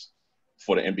 bugs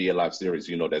for the NBA Live series,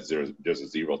 you know that there's a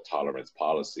zero tolerance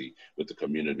policy with the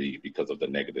community because of the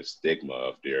negative stigma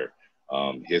of their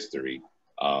history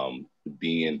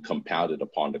being compounded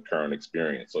upon the current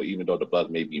experience. So even though the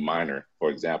bug may be minor, for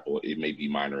example, it may be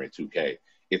minor in 2K,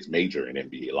 it's major in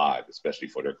NBA Live, especially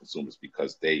for their consumers,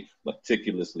 because they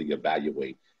meticulously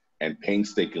evaluate and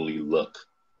painstakingly look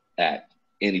at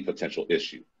any potential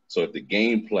issue. So if the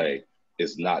gameplay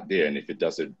is not there, and if it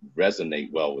doesn't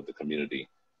resonate well with the community,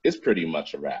 it's pretty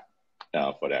much a wrap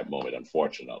for that moment,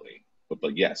 unfortunately.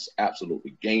 But yes,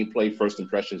 absolutely. Gameplay, first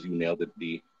impressions, you nailed it,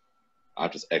 D. I'm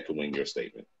just echoing your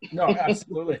statement. No,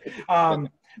 absolutely.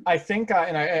 I think,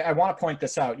 and I want to point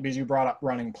this out because you brought up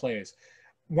running plays.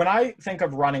 When I think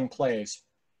of running plays,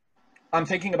 I'm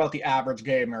thinking about the average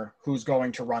gamer who's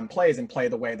going to run plays and play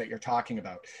the way that you're talking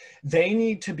about. They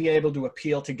need to be able to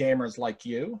appeal to gamers like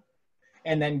you,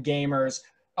 and then gamers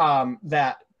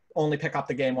that only pick up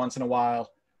the game once in a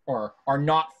while, or are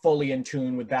not fully in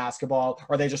tune with basketball,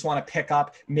 or they just want to pick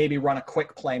up, maybe run a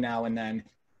quick play now and then,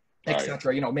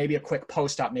 etc. You know, maybe a quick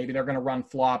post up, maybe they're going to run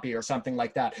floppy or something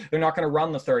like that. They're not going to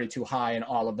run the 32 high and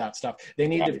all of that stuff. They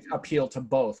need to appeal to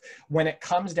both. When it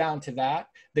comes down to that,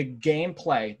 the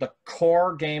gameplay, the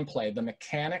core gameplay, the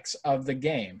mechanics of the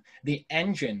game, the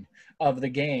engine of the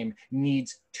game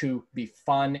needs to be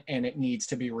fun, and it needs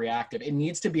to be reactive. It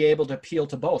needs to be able to appeal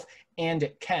to both, and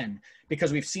it can,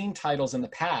 because we've seen titles in the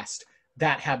past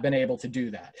that have been able to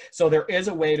do that. So there is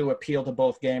a way to appeal to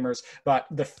both gamers, but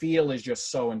the feel is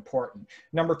just so important.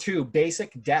 Number two,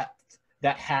 basic depth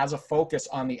that has a focus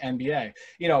on the NBA.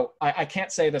 You know, I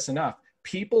can't say this enough.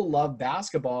 People love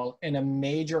basketball, and a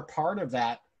major part of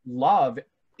that love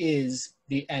is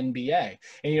the NBA.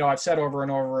 And, you know, I've said over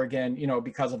and over again, you know,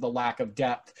 because of the lack of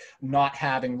depth, not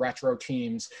having retro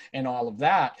teams and all of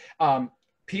that,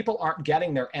 people aren't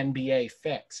getting their NBA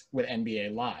fix with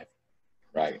NBA Live.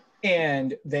 Right.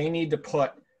 And they need to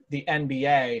put the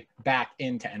NBA back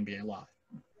into NBA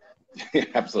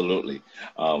Live. Absolutely.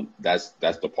 That's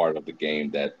the part of the game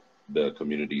that the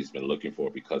community has been looking for,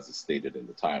 because it's stated in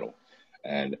the title.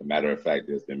 And a matter of fact,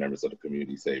 there's been members of the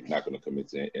community say, if you're not going to commit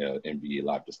to NBA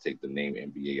Live, just take the name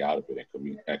NBA out of it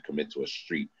and commit to a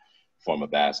street form of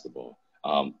basketball,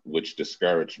 which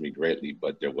discouraged me greatly.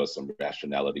 But there was some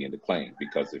rationality in the claim,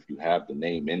 because if you have the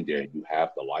name in there, you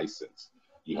have the license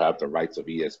you have the rights of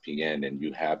ESPN, and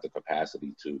you have the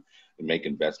capacity to make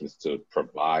investments to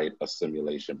provide a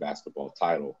simulation basketball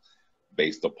title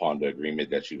based upon the agreement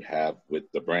that you have with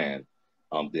the brand,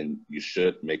 then you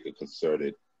should make a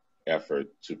concerted effort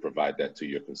to provide that to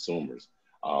your consumers.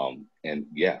 And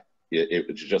yeah,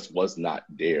 it just was not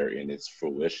there in its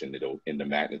fruition, in the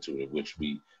magnitude at which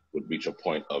we would reach a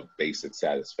point of basic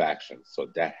satisfaction. So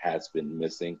that has been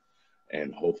missing,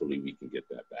 and hopefully we can get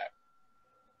that back.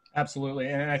 Absolutely.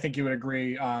 And I think you would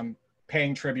agree,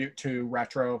 paying tribute to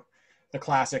retro, the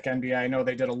classic NBA. I know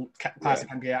they did a classic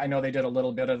NBA. I know they did a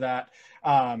little bit of that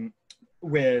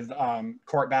with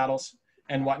court battles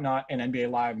and whatnot in NBA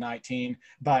Live 19.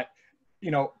 But, you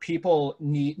know, people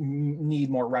need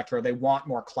more retro. They want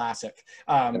more classic.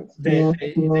 They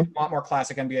want more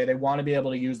classic NBA. They want to be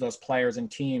able to use those players and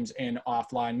teams in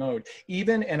offline mode.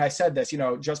 Even, and I said this, you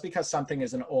know, just because something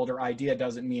is an older idea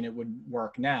doesn't mean it would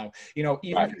work now. You know,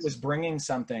 even if it was bringing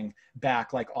something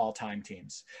back like all-time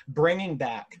teams, bringing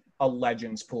back a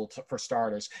legends pool for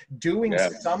starters, doing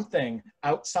something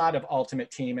outside of Ultimate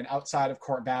Team and outside of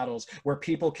court battles where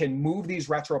people can move these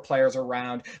retro players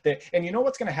around. And you know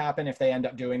what's going to happen if they end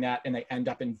up doing that and they end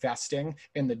up investing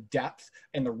in the depth,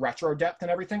 in the retro depth and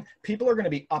everything? People are going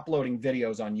to be uploading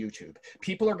videos on YouTube.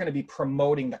 People are going to be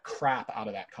promoting the crap out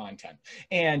of that content.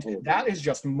 And that is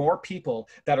just more people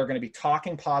that are going to be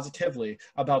talking positively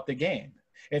about the game.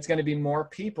 It's going to be more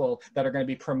people that are going to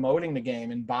be promoting the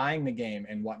game and buying the game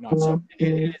and whatnot. So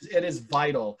it is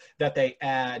vital that they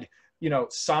add, you know,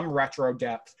 some retro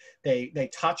depth. They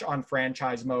touch on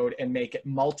franchise mode and make it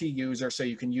multi-user so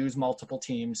you can use multiple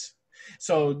teams.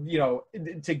 So, you know,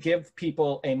 to give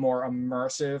people a more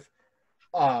immersive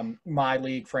My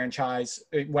League franchise,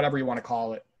 whatever you want to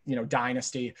call it, you know,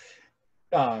 dynasty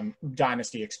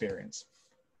experience.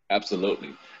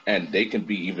 Absolutely. And they can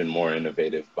be even more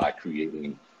innovative by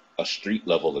creating a street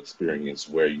level experience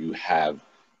where you have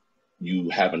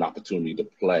an opportunity to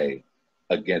play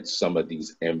against some of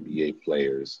these NBA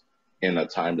players in a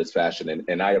timeless fashion.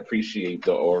 And I appreciate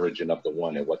the origin of the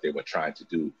one and what they were trying to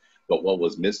do. But what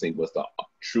was missing was the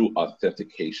true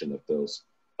authentication of those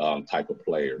type of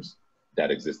players that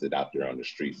existed out there on the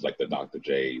streets, like the Dr.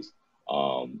 J's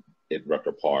at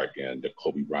Rucker Park and the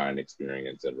Kobe Bryant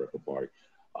experience at Rucker Park.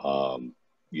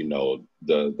 You know,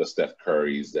 the Steph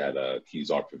Currys at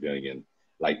Keys Art Pavilion,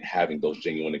 like having those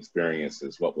genuine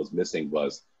experiences. What was missing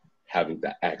was having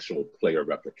the actual player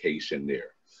replication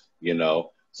there, you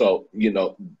know? So, you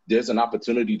know, there's an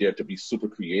opportunity there to be super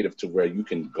creative to where you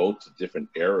can go to different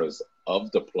eras of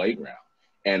the playground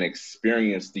and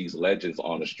experience these legends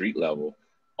on a street level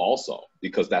also,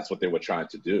 because that's what they were trying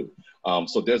to do.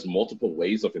 So there's multiple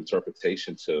ways of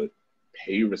interpretation to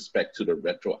pay respect to the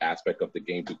retro aspect of the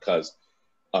game, because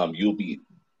you'll be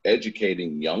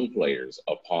educating young players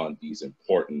upon these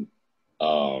important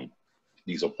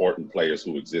players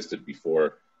who existed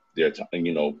before their time,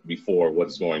 you know, before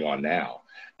what's going on now,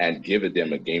 and giving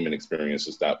them a gaming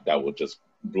experiences that will just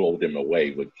blow them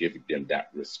away, with giving them that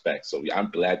respect. So I'm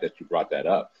glad that you brought that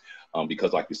up,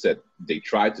 because like you said, they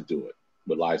tried to do it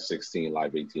with Live 16,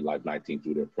 Live 18, Live 19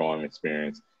 through their Pro-Am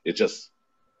experience. It just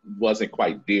wasn't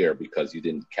quite there because you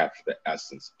didn't capture the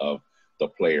essence of the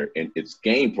player and its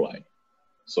gameplay.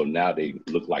 So now they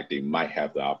look like they might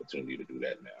have the opportunity to do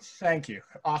that now. Thank you.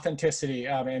 Authenticity.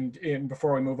 And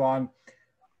before we move on,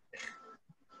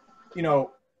 you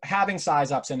know, having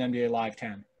size ups in NBA Live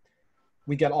 10,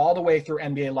 we get all the way through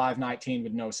NBA Live 19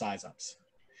 with no size ups.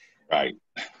 Right.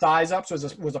 Size ups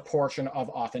was a portion of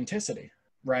authenticity,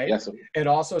 right? Yes. It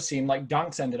also seemed like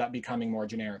dunks ended up becoming more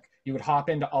generic. You would hop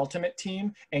into Ultimate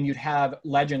Team and you'd have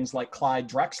legends like Clyde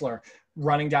Drexler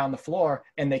running down the floor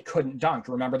and they couldn't dunk.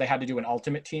 Remember, they had to do an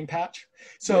Ultimate Team patch.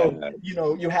 So, you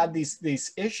know, you had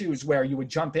these issues where you would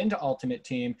jump into Ultimate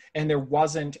Team and there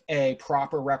wasn't a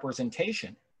proper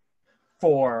representation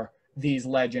for these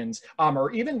legends,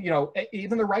 or even, you know,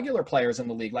 even the regular players in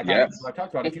the league. Like I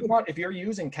talked about, if you're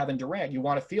using Kevin Durant, you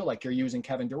want to feel like you're using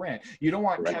Kevin Durant. You don't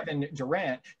want Kevin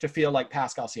Durant to feel like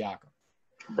Pascal Siakam.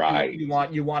 Right. You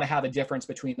want to have a difference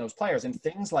between those players, and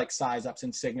things like size ups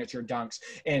and signature dunks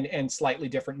and slightly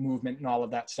different movement and all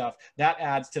of that stuff, that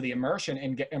adds to the immersion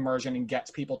and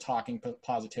gets people talking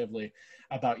positively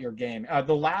about your game.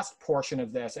 The last portion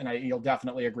of this, and you'll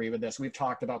definitely agree with this, we've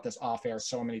talked about this off air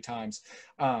so many times,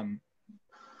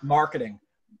 market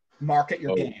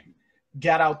your game,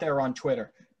 get out there on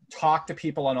Twitter. Talk to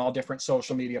people on all different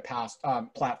social media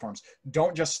platforms.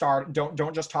 Don't just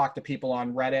talk to people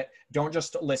on Reddit. Don't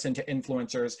just listen to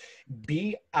influencers.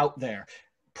 Be out there.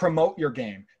 Promote your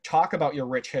game. Talk about your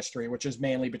rich history, which is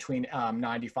mainly between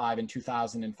 95 and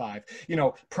 2005. You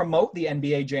know, promote the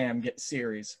NBA Jam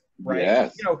series. right?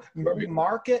 Yes. You know,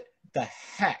 market the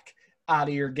heck out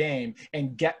of your game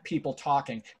and get people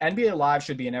talking. NBA Live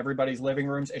should be in everybody's living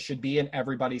rooms. It should be in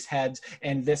everybody's heads.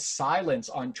 And this silence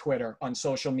on Twitter, on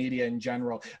social media in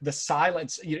general, the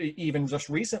silence, even just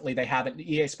recently, they haven't,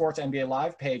 EA Sports NBA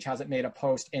Live page hasn't made a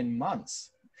post in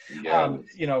months. Yeah.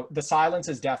 You know, the silence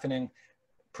is deafening.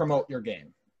 Promote your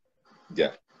game.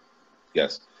 Yeah.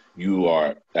 Yes. You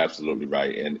are absolutely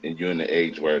right. And you're in an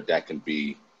age where that can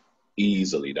be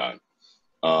easily done.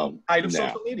 Out of Now,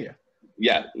 social media.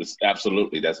 yeah, it's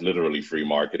absolutely. That's literally free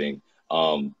marketing.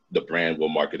 The brand will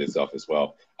market itself as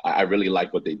well. I really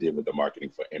like what they did with the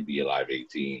marketing for NBA Live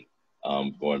 18,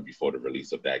 going before the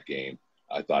release of that game.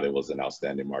 I thought it was an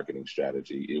outstanding marketing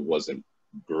strategy. It wasn't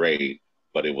great,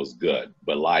 but it was good.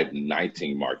 But Live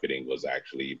 19 marketing was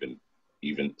actually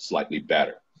even slightly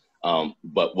better.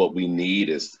 But what we need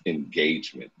is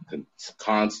engagement,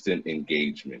 constant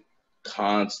engagement,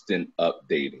 constant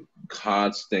updating,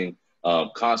 constant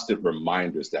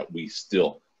reminders that we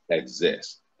still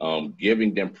exist,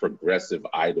 giving them progressive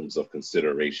items of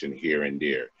consideration here and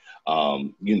there,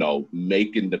 you know,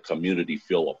 making the community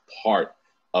feel a part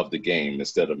of the game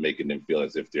instead of making them feel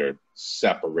as if they're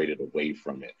separated away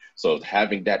from it. So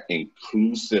having that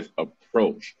inclusive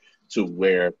approach to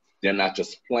where they're not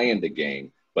just playing the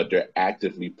game, but they're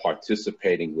actively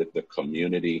participating with the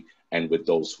community and with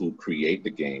those who create the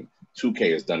game.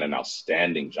 2K has done an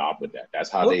outstanding job with that. That's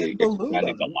how they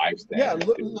expanded the live standard.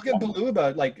 Yeah, look at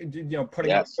Beluba, like, you know,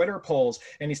 putting out Twitter polls,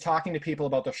 and he's talking to people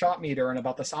about the shot meter and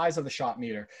about the size of the shot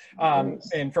meter.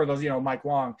 And for those, you know, Mike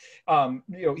Wong, you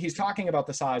know, he's talking about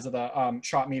the size of the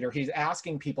shot meter. He's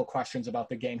asking people questions about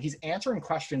the game. He's answering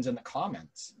questions in the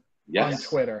comments on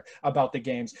Twitter about the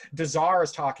games. Dazar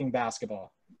is talking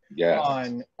basketball.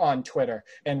 On Twitter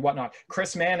and whatnot.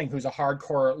 Chris Manning, who's a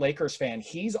hardcore Lakers fan,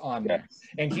 he's on there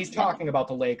and he's talking about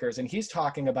the Lakers, and he's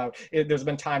talking about there's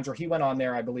been times where he went on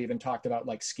there, I believe, and talked about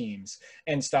like schemes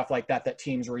and stuff like that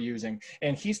teams were using,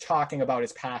 and he's talking about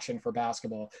his passion for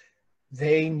basketball.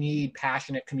 They need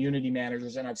passionate community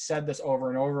managers, and I've said this over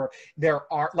and over. There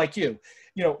are, like you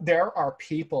know, there are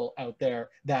people out there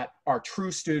that are true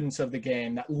students of the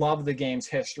game, that love the game's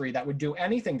history, that would do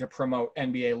anything to promote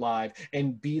NBA Live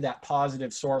and be that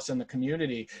positive source in the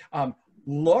community.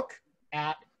 Look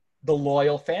at the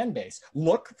loyal fan base.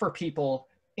 Look for people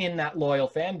in that loyal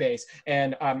fan base.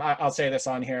 And I'll say this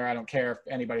on here. I don't care if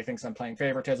anybody thinks I'm playing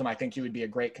favoritism. I think you would be a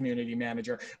great community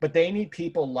manager, but they need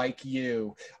people like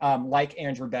you, like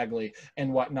Andrew Begley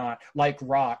and whatnot, like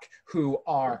Rock, who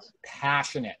are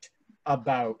passionate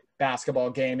about basketball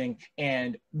gaming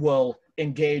and will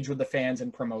engage with the fans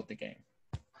and promote the game.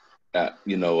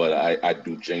 You know what? I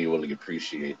do genuinely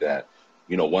appreciate that.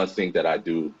 You know, one thing that I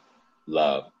do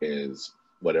love is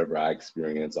whatever I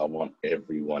experience, I want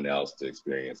everyone else to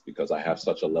experience, because I have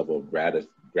such a level of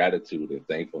gratitude and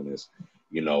thankfulness,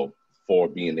 you know, for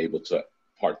being able to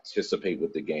participate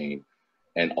with the game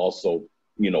and also,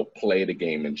 you know, play the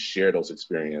game and share those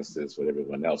experiences with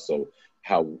everyone else. So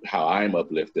how I'm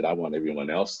uplifted, I want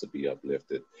everyone else to be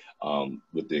uplifted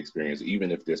with the experience, even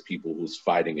if there's people who's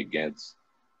fighting against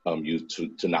you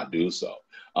to not do so.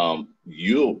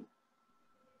 You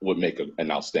would make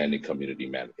an outstanding community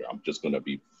manager. I'm just going to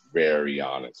be very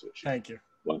honest with you. Thank you.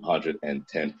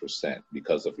 110%,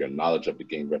 because of your knowledge of the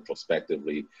game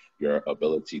retrospectively, your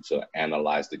ability to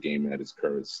analyze the game at its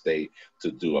current state,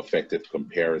 to do effective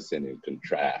comparison and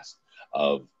contrast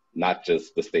of not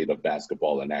just the state of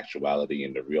basketball in actuality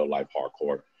in the real life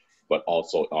hardcore, but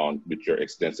also with your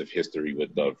extensive history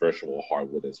with the virtual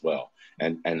hardwood as well.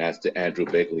 And as to Andrew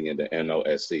Begley and the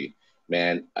NOSC,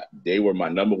 man, they were my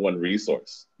 #1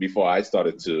 resource before I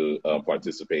started to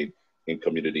participate in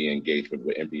community engagement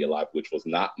with NBA Live, which was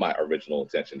not my original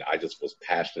intention. I just was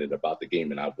passionate about the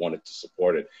game and I wanted to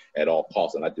support it at all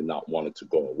costs, and I did not want it to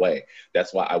go away.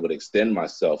 That's why I would extend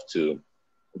myself to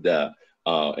the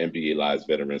NBA Live's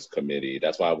Veterans Committee.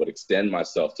 That's why I would extend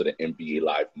myself to the NBA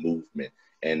Live movement,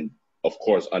 and of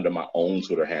course, under my own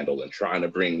Twitter handle, and trying to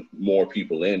bring more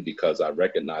people in, because I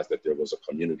recognized that there was a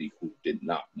community who did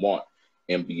not want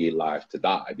NBA Live to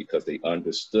die, because they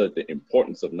understood the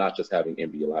importance of not just having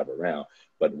NBA Live around,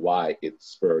 but why it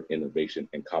spurred innovation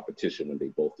and competition when they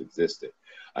both existed,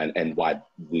 and why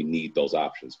we need those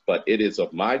options. But it is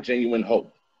of my genuine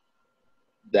hope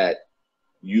that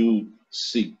you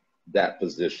seek that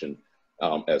position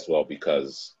as well,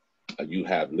 because you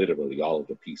have literally all of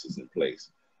the pieces in place.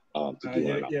 To do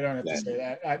you don't have to say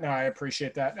that. No, I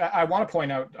appreciate that. I want to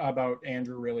point out about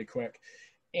Andrew really quick.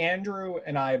 Andrew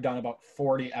and I have done about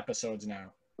 40 episodes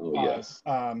now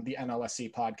of the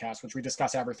NLSC podcast, which we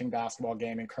discuss everything basketball,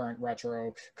 gaming, current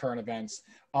retro, current events,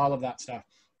 all of that stuff.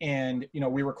 And, you know,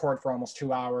 we record for almost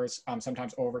 2 hours,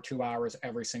 sometimes over 2 hours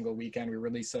every single weekend. We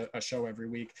release a show every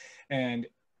week. And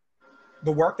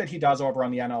the work that he does over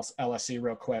on the LSC,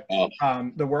 real quick,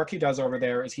 the work he does over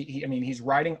there is I mean, he's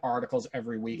writing articles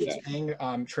every week. Yes. He's paying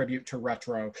tribute to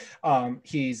Retro.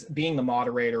 He's being the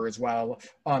moderator as well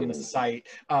on the site.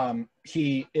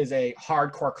 He is a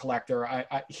hardcore collector.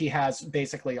 He has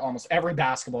basically almost every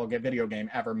basketball video game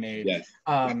ever made. Yes.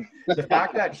 The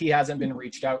fact that he hasn't been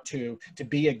reached out to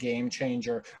be a game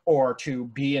changer or to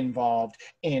be involved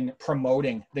in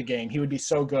promoting the game, he would be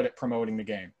so good at promoting the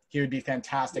game. He would be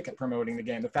fantastic at promoting the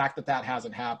game. The fact that that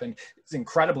hasn't happened is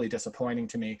incredibly disappointing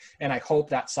to me. And I hope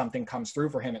that something comes through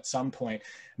for him at some point.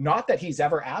 Not that he's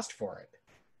ever asked for it.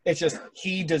 It's just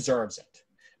he deserves it.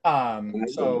 I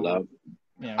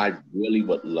really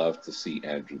would love to see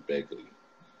Andrew Begley,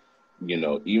 you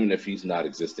know, even if he's not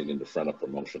existing in the front of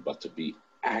promotion, but to be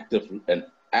an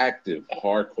active,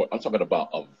 hardcore. I'm talking about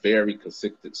a very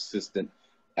consistent,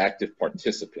 active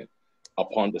participant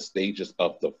upon the stages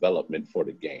of development for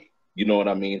the game. You know what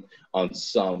I mean? On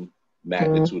some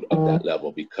magnitude of that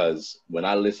level, because when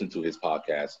I listen to his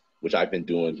podcast, which I've been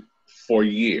doing for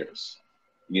years,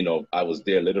 you know, I was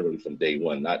there literally from day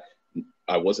one.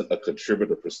 I wasn't a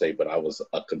contributor per se, but I was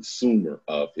a consumer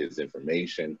of his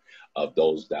information, of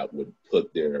those that would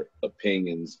put their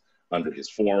opinions under his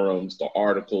forums, the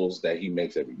articles that he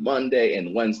makes every Monday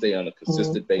and Wednesday on a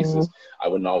consistent basis. I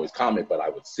wouldn't always comment, but I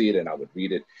would see it and I would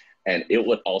read it. And it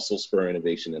would also spur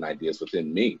innovation and ideas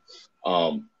within me.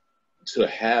 To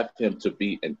have him to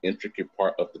be an intricate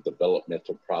part of the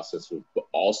developmental process would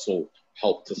also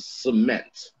help to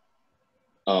cement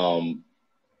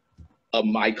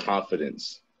my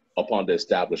confidence upon the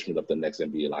establishment of the next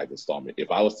NBA Live installment.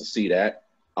 If I was to see that,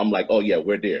 I'm like, oh yeah,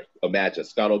 we're there. Imagine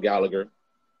Scott O'Gallagher,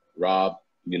 Rob,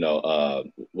 you know,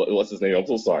 what's his name? I'm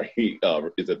so sorry.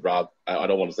 Is it Rob? I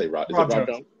don't want to say Rob. Is it Rob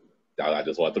Jones? I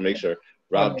just want to make sure.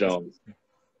 Rob Jones,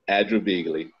 Andrew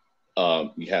Begley.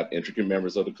 You have intricate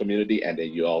members of the community, and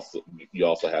then you also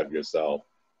have yourself.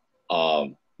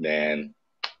 Man,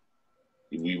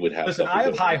 we would have. Listen, I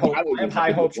have high hopes. I have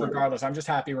high hopes regardless. I'm just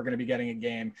happy we're going to be getting a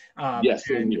game. Yes.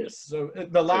 So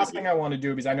the last thing I want to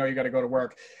do, because I know you got to go to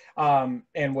work, and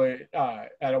I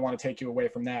don't want to take you away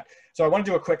from that. So I want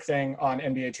to do a quick thing on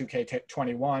NBA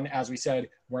 2K21. As we said,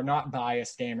 we're not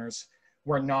biased gamers.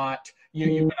 We're not,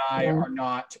 you and I are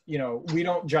not, you know, we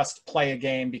don't just play a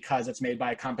game because it's made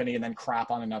by a company and then crap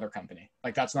on another company.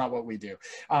 Like, that's not what we do.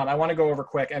 I want to go over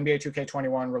quick. NBA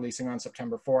 2K21 releasing on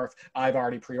September 4th. I've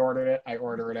already pre-ordered it. I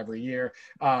order it every year.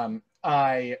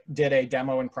 I did a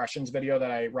demo impressions video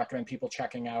that I recommend people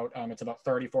checking out. It's about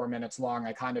 34 minutes long.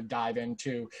 I kind of dive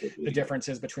into the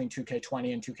differences between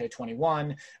 2K20 and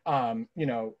 2K21. You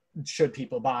know, should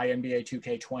people buy NBA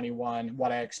 2K21,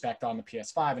 what I expect on the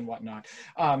PS5 and whatnot.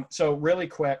 So really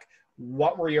quick,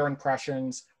 what were your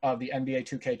impressions of the NBA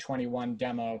 2K21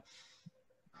 demo?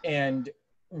 And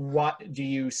what do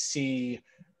you see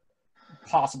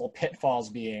possible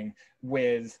pitfalls being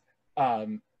with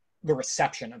the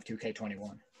reception of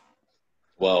 2K21?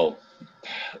 Well,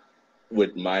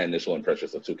 with my initial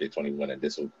impressions of 2K21, and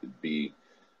this would be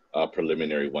a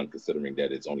preliminary one considering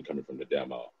that it's only coming from the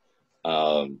demo,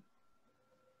 I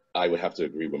would have to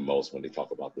agree with most when they talk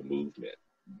about the movement.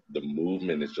 The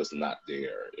movement is just not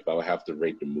there. If I would have to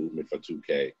rate the movement for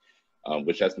 2K,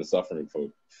 which has been suffering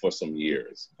for some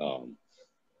years,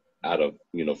 out of,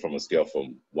 you know, from a scale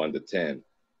from 1 to 10,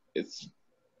 it's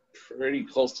pretty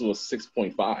close to a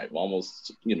 6.5,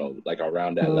 almost, you know, like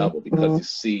around that level, because you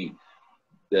see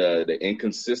the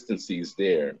inconsistencies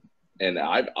there. And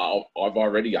I've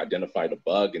already identified a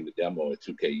bug in the demo at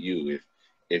 2KU.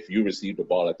 If you receive the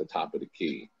ball at the top of the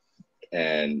key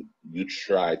and you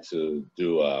try to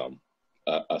do a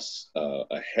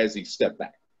hezzy step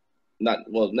back,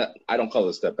 I don't call it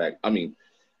a step back. I mean,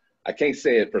 I can't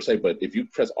say it per se, but if you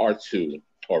press R2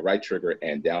 or right trigger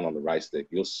and down on the right stick,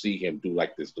 you'll see him do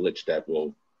like this glitch that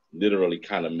will literally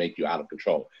kind of make you out of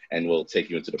control and will take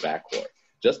you into the backcourt.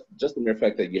 Just the mere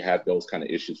fact that you have those kind of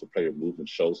issues with player movement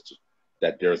shows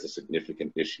that there's a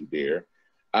significant issue there.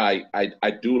 I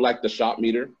do like the shot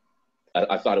meter.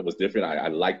 I thought it was different. I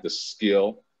like the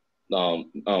skill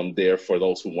there for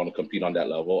those who want to compete on that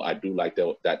level. I do like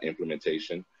that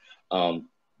implementation.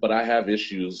 But I have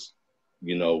issues,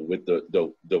 you know, with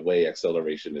the way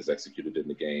acceleration is executed in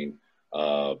the game.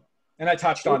 And I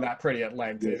touched on that pretty at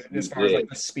length, as far as like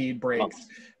the speed breaks,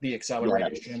 the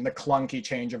acceleration, the clunky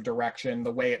change of direction,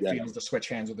 the way it feels to switch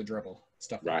hands with the dribble,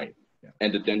 stuff. Right. Yeah.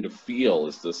 And then the feel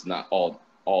is just not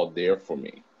all there for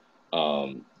me.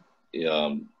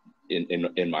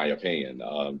 In my opinion,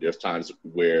 there's times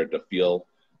where the feel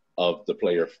of the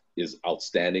player is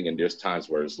outstanding, and there's times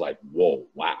where it's like, whoa,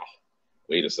 wow,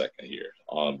 wait a second here.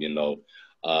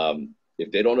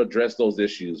 If they don't address those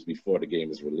issues before the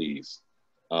game is released,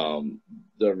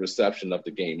 the reception of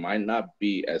the game might not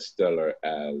be as stellar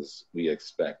as we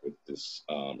expect with this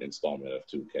installment of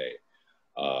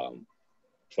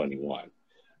 2K21.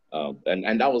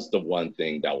 And that was the one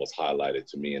thing that was highlighted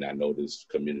to me, and I noticed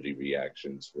community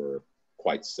reactions were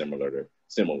quite similar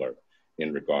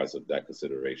in regards of that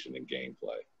consideration in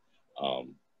gameplay.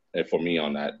 And for me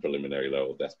on that preliminary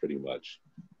level, that's pretty much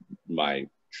my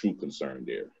true concern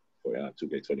there for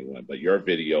 2K21. But your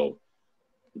video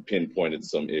pinpointed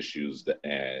some issues that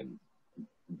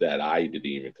I didn't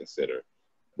even consider.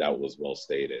 That was well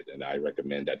stated. And I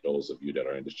recommend that those of you that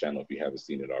are in this channel, if you haven't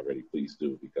seen it already, please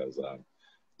do, because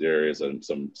there is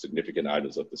some significant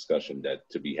items of discussion that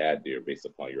to be had there based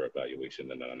upon your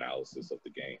evaluation and analysis of the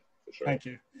game. For sure. Thank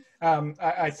you.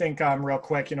 I think real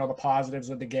quick, the positives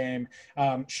of the game,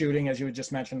 shooting, as you had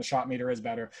just mentioned, the shot meter is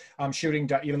better. Shooting,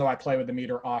 even though I play with the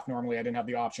meter off normally, I didn't have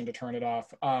the option to turn it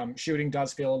off. Shooting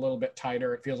does feel a little bit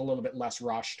tighter. It feels a little bit less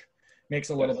rushed. Makes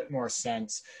a little bit more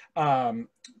sense.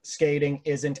 Skating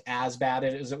isn't as bad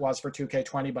as it was for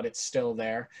 2K20, but it's still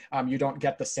there. You don't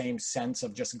get the same sense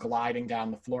of just gliding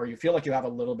down the floor. You feel like you have a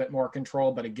little bit more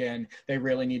control, but again, they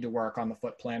really need to work on the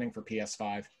foot planning for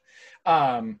PS5.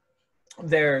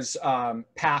 There's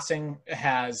passing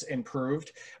has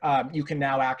improved. You can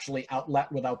now actually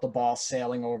outlet without the ball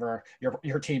sailing over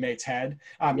your teammate's head.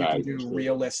 You can do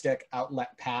realistic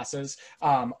outlet passes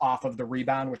off of the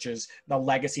rebound, which is the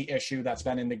legacy issue that's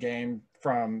been in the game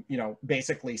from,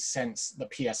 basically since the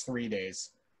PS3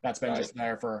 days. That's been just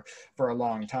there for a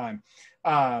long time.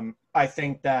 I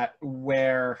think that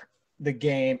where the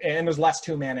game, and there's less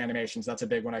two-man animations. That's a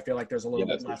big one. I feel like there's a little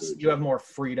bit less. You have more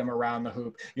freedom around the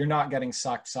hoop. You're not getting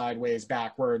sucked sideways,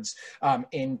 backwards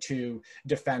into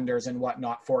defenders and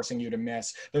whatnot, forcing you to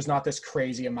miss. There's not this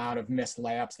crazy amount of missed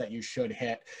layups that you should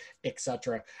hit,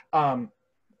 etc.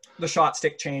 The shot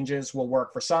stick changes will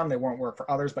work for some. They won't work for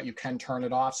others, but you can turn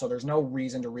it off. So there's no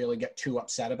reason to really get too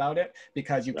upset about it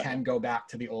because you can go back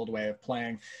to the old way of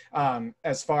playing.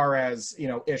 As far as,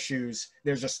 issues,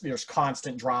 there's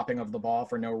constant dropping of the ball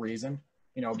for no reason.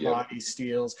 Body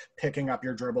steals, picking up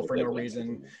your dribble for no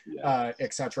reason,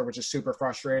 etc., which is super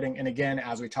frustrating. And again,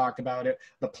 as we talked about it,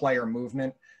 the player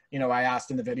movement, I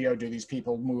asked in the video, do these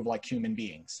people move like human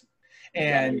beings?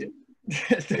 And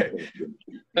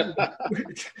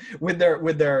with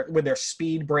their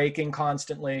speed breaking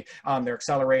constantly, their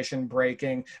acceleration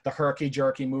breaking, the herky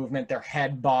jerky movement, their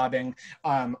head bobbing,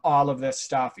 all of this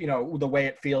stuff, the way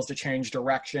it feels to change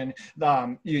direction,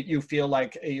 you feel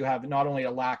like you have not only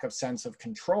a lack of sense of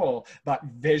control, but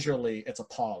visually it's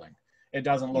appalling. It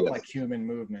doesn't look like human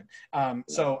movement.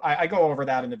 So I go over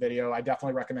that in the video. I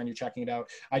definitely recommend you checking it out.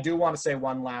 I do want to say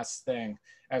one last thing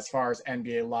as far as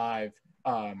NBA Live,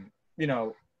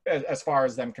 as far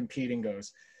as them competing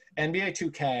goes. NBA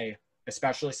 2K,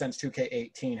 especially since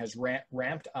 2K18, has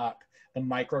ramped up the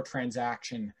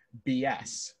microtransaction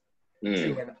BS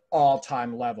to an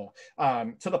all-time level,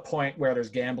 to the point where there's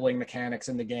gambling mechanics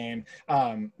in the game.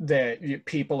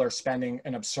 People are spending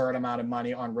an absurd amount of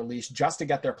money on release just to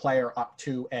get their player up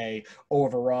to a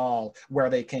overall where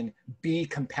they can be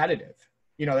competitive.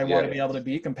 They want to be able to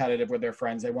be competitive with their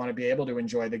friends. They want to be able to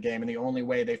enjoy the game. And the only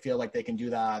way they feel like they can do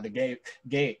that out of the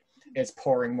gate is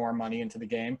pouring more money into the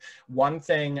game. One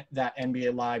thing that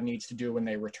NBA Live needs to do when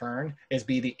they return is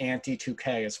be the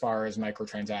anti-2K as far as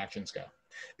microtransactions go.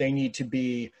 They need to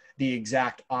be the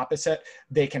exact opposite.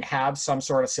 They can have some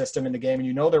sort of system in the game,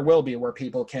 and there will be, where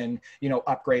people can,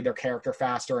 upgrade their character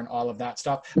faster and all of that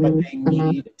stuff, but they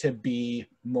need to be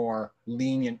more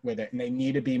lenient with it, and they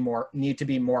need to be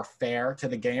more fair to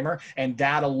the gamer, and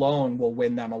that alone will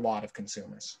win them a lot of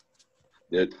consumers.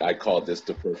 I call this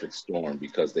the perfect storm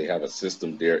because they have a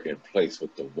system there in place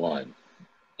with the one.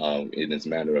 In its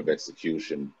manner of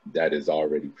execution, that is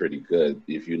already pretty good.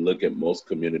 If you look at most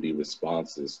community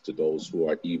responses to those who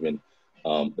are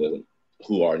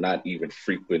not even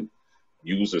frequent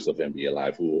users of NBA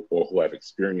Live, who have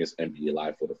experienced NBA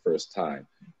Live for the first time,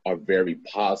 are very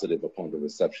positive upon the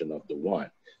reception of the one.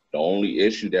 The only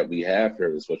issue that we have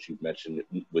here is what you've mentioned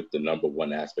with the number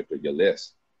one aspect of your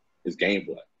list is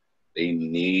gameplay. They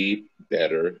need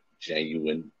better,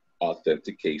 genuine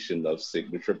authentication of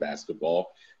signature basketball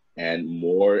and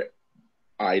more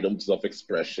items of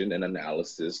expression and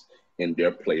analysis in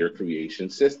their player creation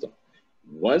system.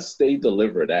 Once they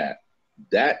deliver that,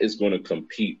 that is going to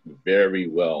compete very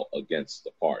well against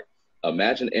the part.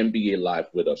 Imagine NBA Live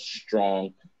with a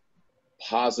strong,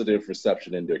 positive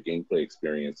reception in their gameplay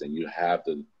experience, and you have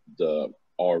the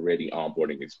already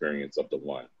onboarding experience of the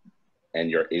one. And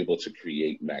you're able to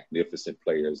create magnificent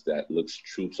players that looks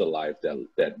true to life,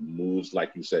 that moves,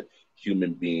 like you said,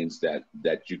 human beings that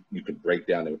you could break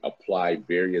down and apply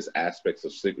various aspects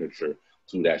of signature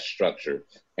to that structure,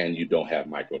 and you don't have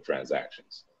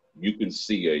microtransactions. You can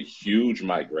see a huge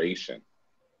migration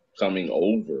coming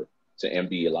over to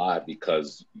NBA Live,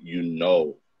 because you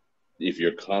know, if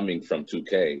you're coming from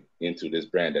 2K into this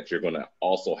brand, that you're going to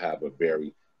also have a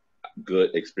very good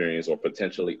experience, or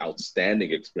potentially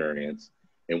outstanding experience,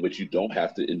 in which you don't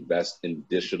have to invest in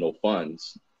additional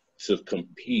funds to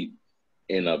compete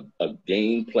in a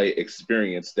gameplay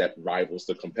experience that rivals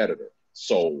the competitor.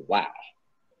 So wow,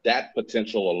 that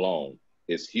potential alone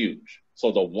is huge.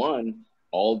 So the one,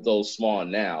 although small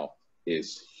now,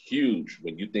 is huge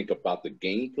when you think about the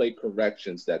gameplay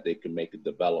corrections that they can make in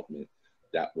development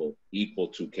that will equal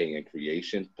 2K in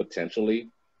creation potentially.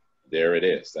 There it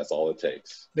is. That's all it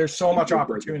takes. There's so much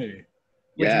opportunity.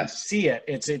 When you Yes. see it,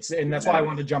 and that's why I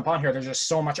wanted to jump on here. There's just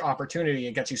so much opportunity.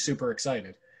 It gets you super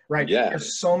excited, right? Yeah.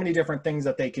 There's so many different things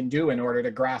that they can do in order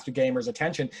to grasp a gamer's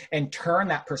attention and turn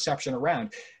that perception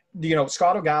around. You know,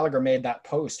 Scott O'Gallagher made that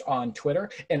post on Twitter,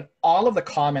 and all of the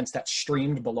comments that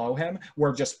streamed below him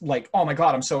were just like, oh my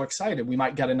God, I'm so excited. We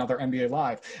might get another NBA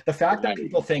Live. The fact that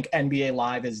people think NBA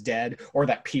Live is dead, or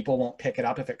that people won't pick it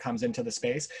up if it comes into the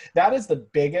space, that is the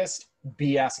biggest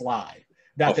BS lie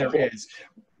that there is.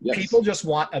 Yes. People just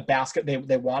want a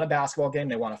they want a basketball game.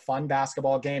 They want a fun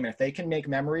basketball game. And if they can make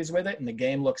memories with it and the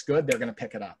game looks good, they're going to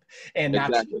pick it up. And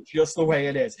that's just the way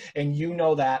it is. And you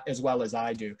know that as well as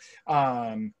I do.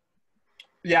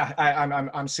 Yeah,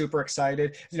 I'm super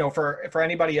excited. You know, for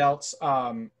anybody else,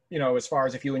 you know, as far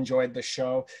as if you enjoyed the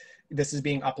show, this is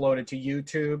being uploaded to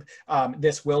YouTube.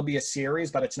 This will be a series,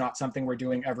 but it's not something we're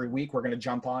doing every week. We're going to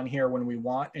jump on here when we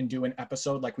want and do an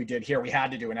episode like we did here. We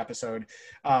had to do an episode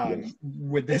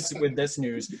with this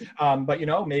news. But, you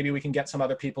know, maybe we can get some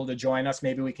other people to join us.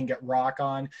 Maybe we can get Rock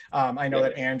on. I know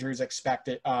that Andrew's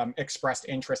expressed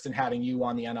interest in having you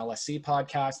on the NLSC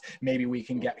podcast. Maybe we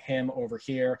can get him over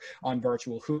here on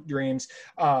Virtual Hoop Dreams.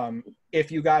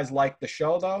 If you guys like the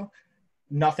show, though,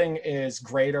 nothing is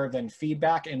greater than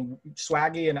feedback, and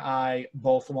Swaggy and I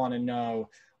both want to know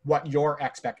what your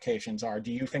expectations are.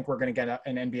 Do you think we're going to get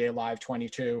an NBA Live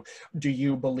 22? Do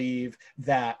you believe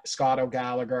that Scott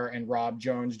O'Gallagher and Rob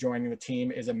Jones joining the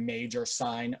team is a major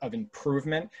sign of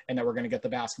improvement, and that we're going to get the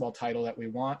basketball title that we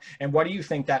want? And what do you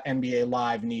think that NBA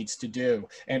Live needs to do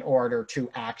in order to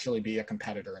actually be a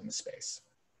competitor in the space?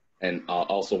 And I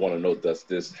also want to know, does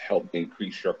this help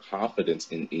increase your confidence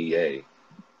in EA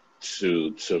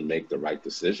to make the right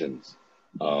decisions?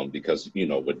 Because, you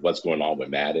know, with what's going on with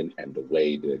Madden and the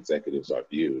way the executives are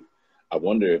viewed, I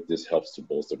wonder if this helps to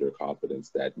bolster their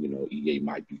confidence that, you know, EA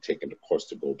might be taking the course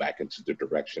to go back into the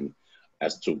direction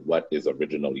as to what is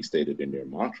originally stated in their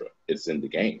mantra. It's in the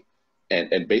game.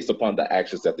 And based upon the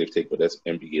actions that they've taken with this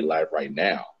NBA Live right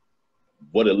now,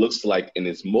 what it looks like in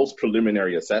its most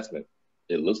preliminary assessment,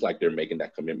 it looks like they're making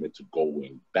that commitment to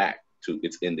going back to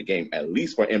it's in the game, at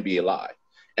least for NBA Live.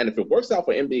 And if it works out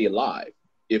for NBA Live,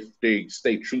 if they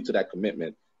stay true to that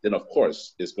commitment, then of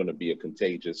course it's going to be a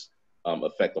contagious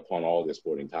effect upon all their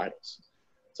sporting titles.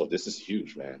 So this is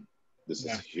huge, man. This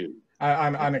is huge.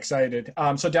 I'm excited.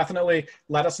 So definitely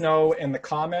let us know in the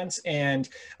comments. And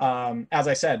as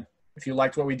I said, if you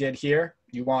liked what we did here,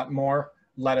 you want more,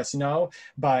 let us know.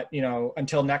 But, you know,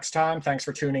 until next time, thanks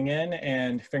for tuning in,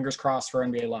 and fingers crossed for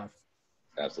NBA Live.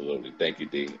 Absolutely. Thank you,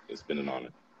 D. It's been an honor.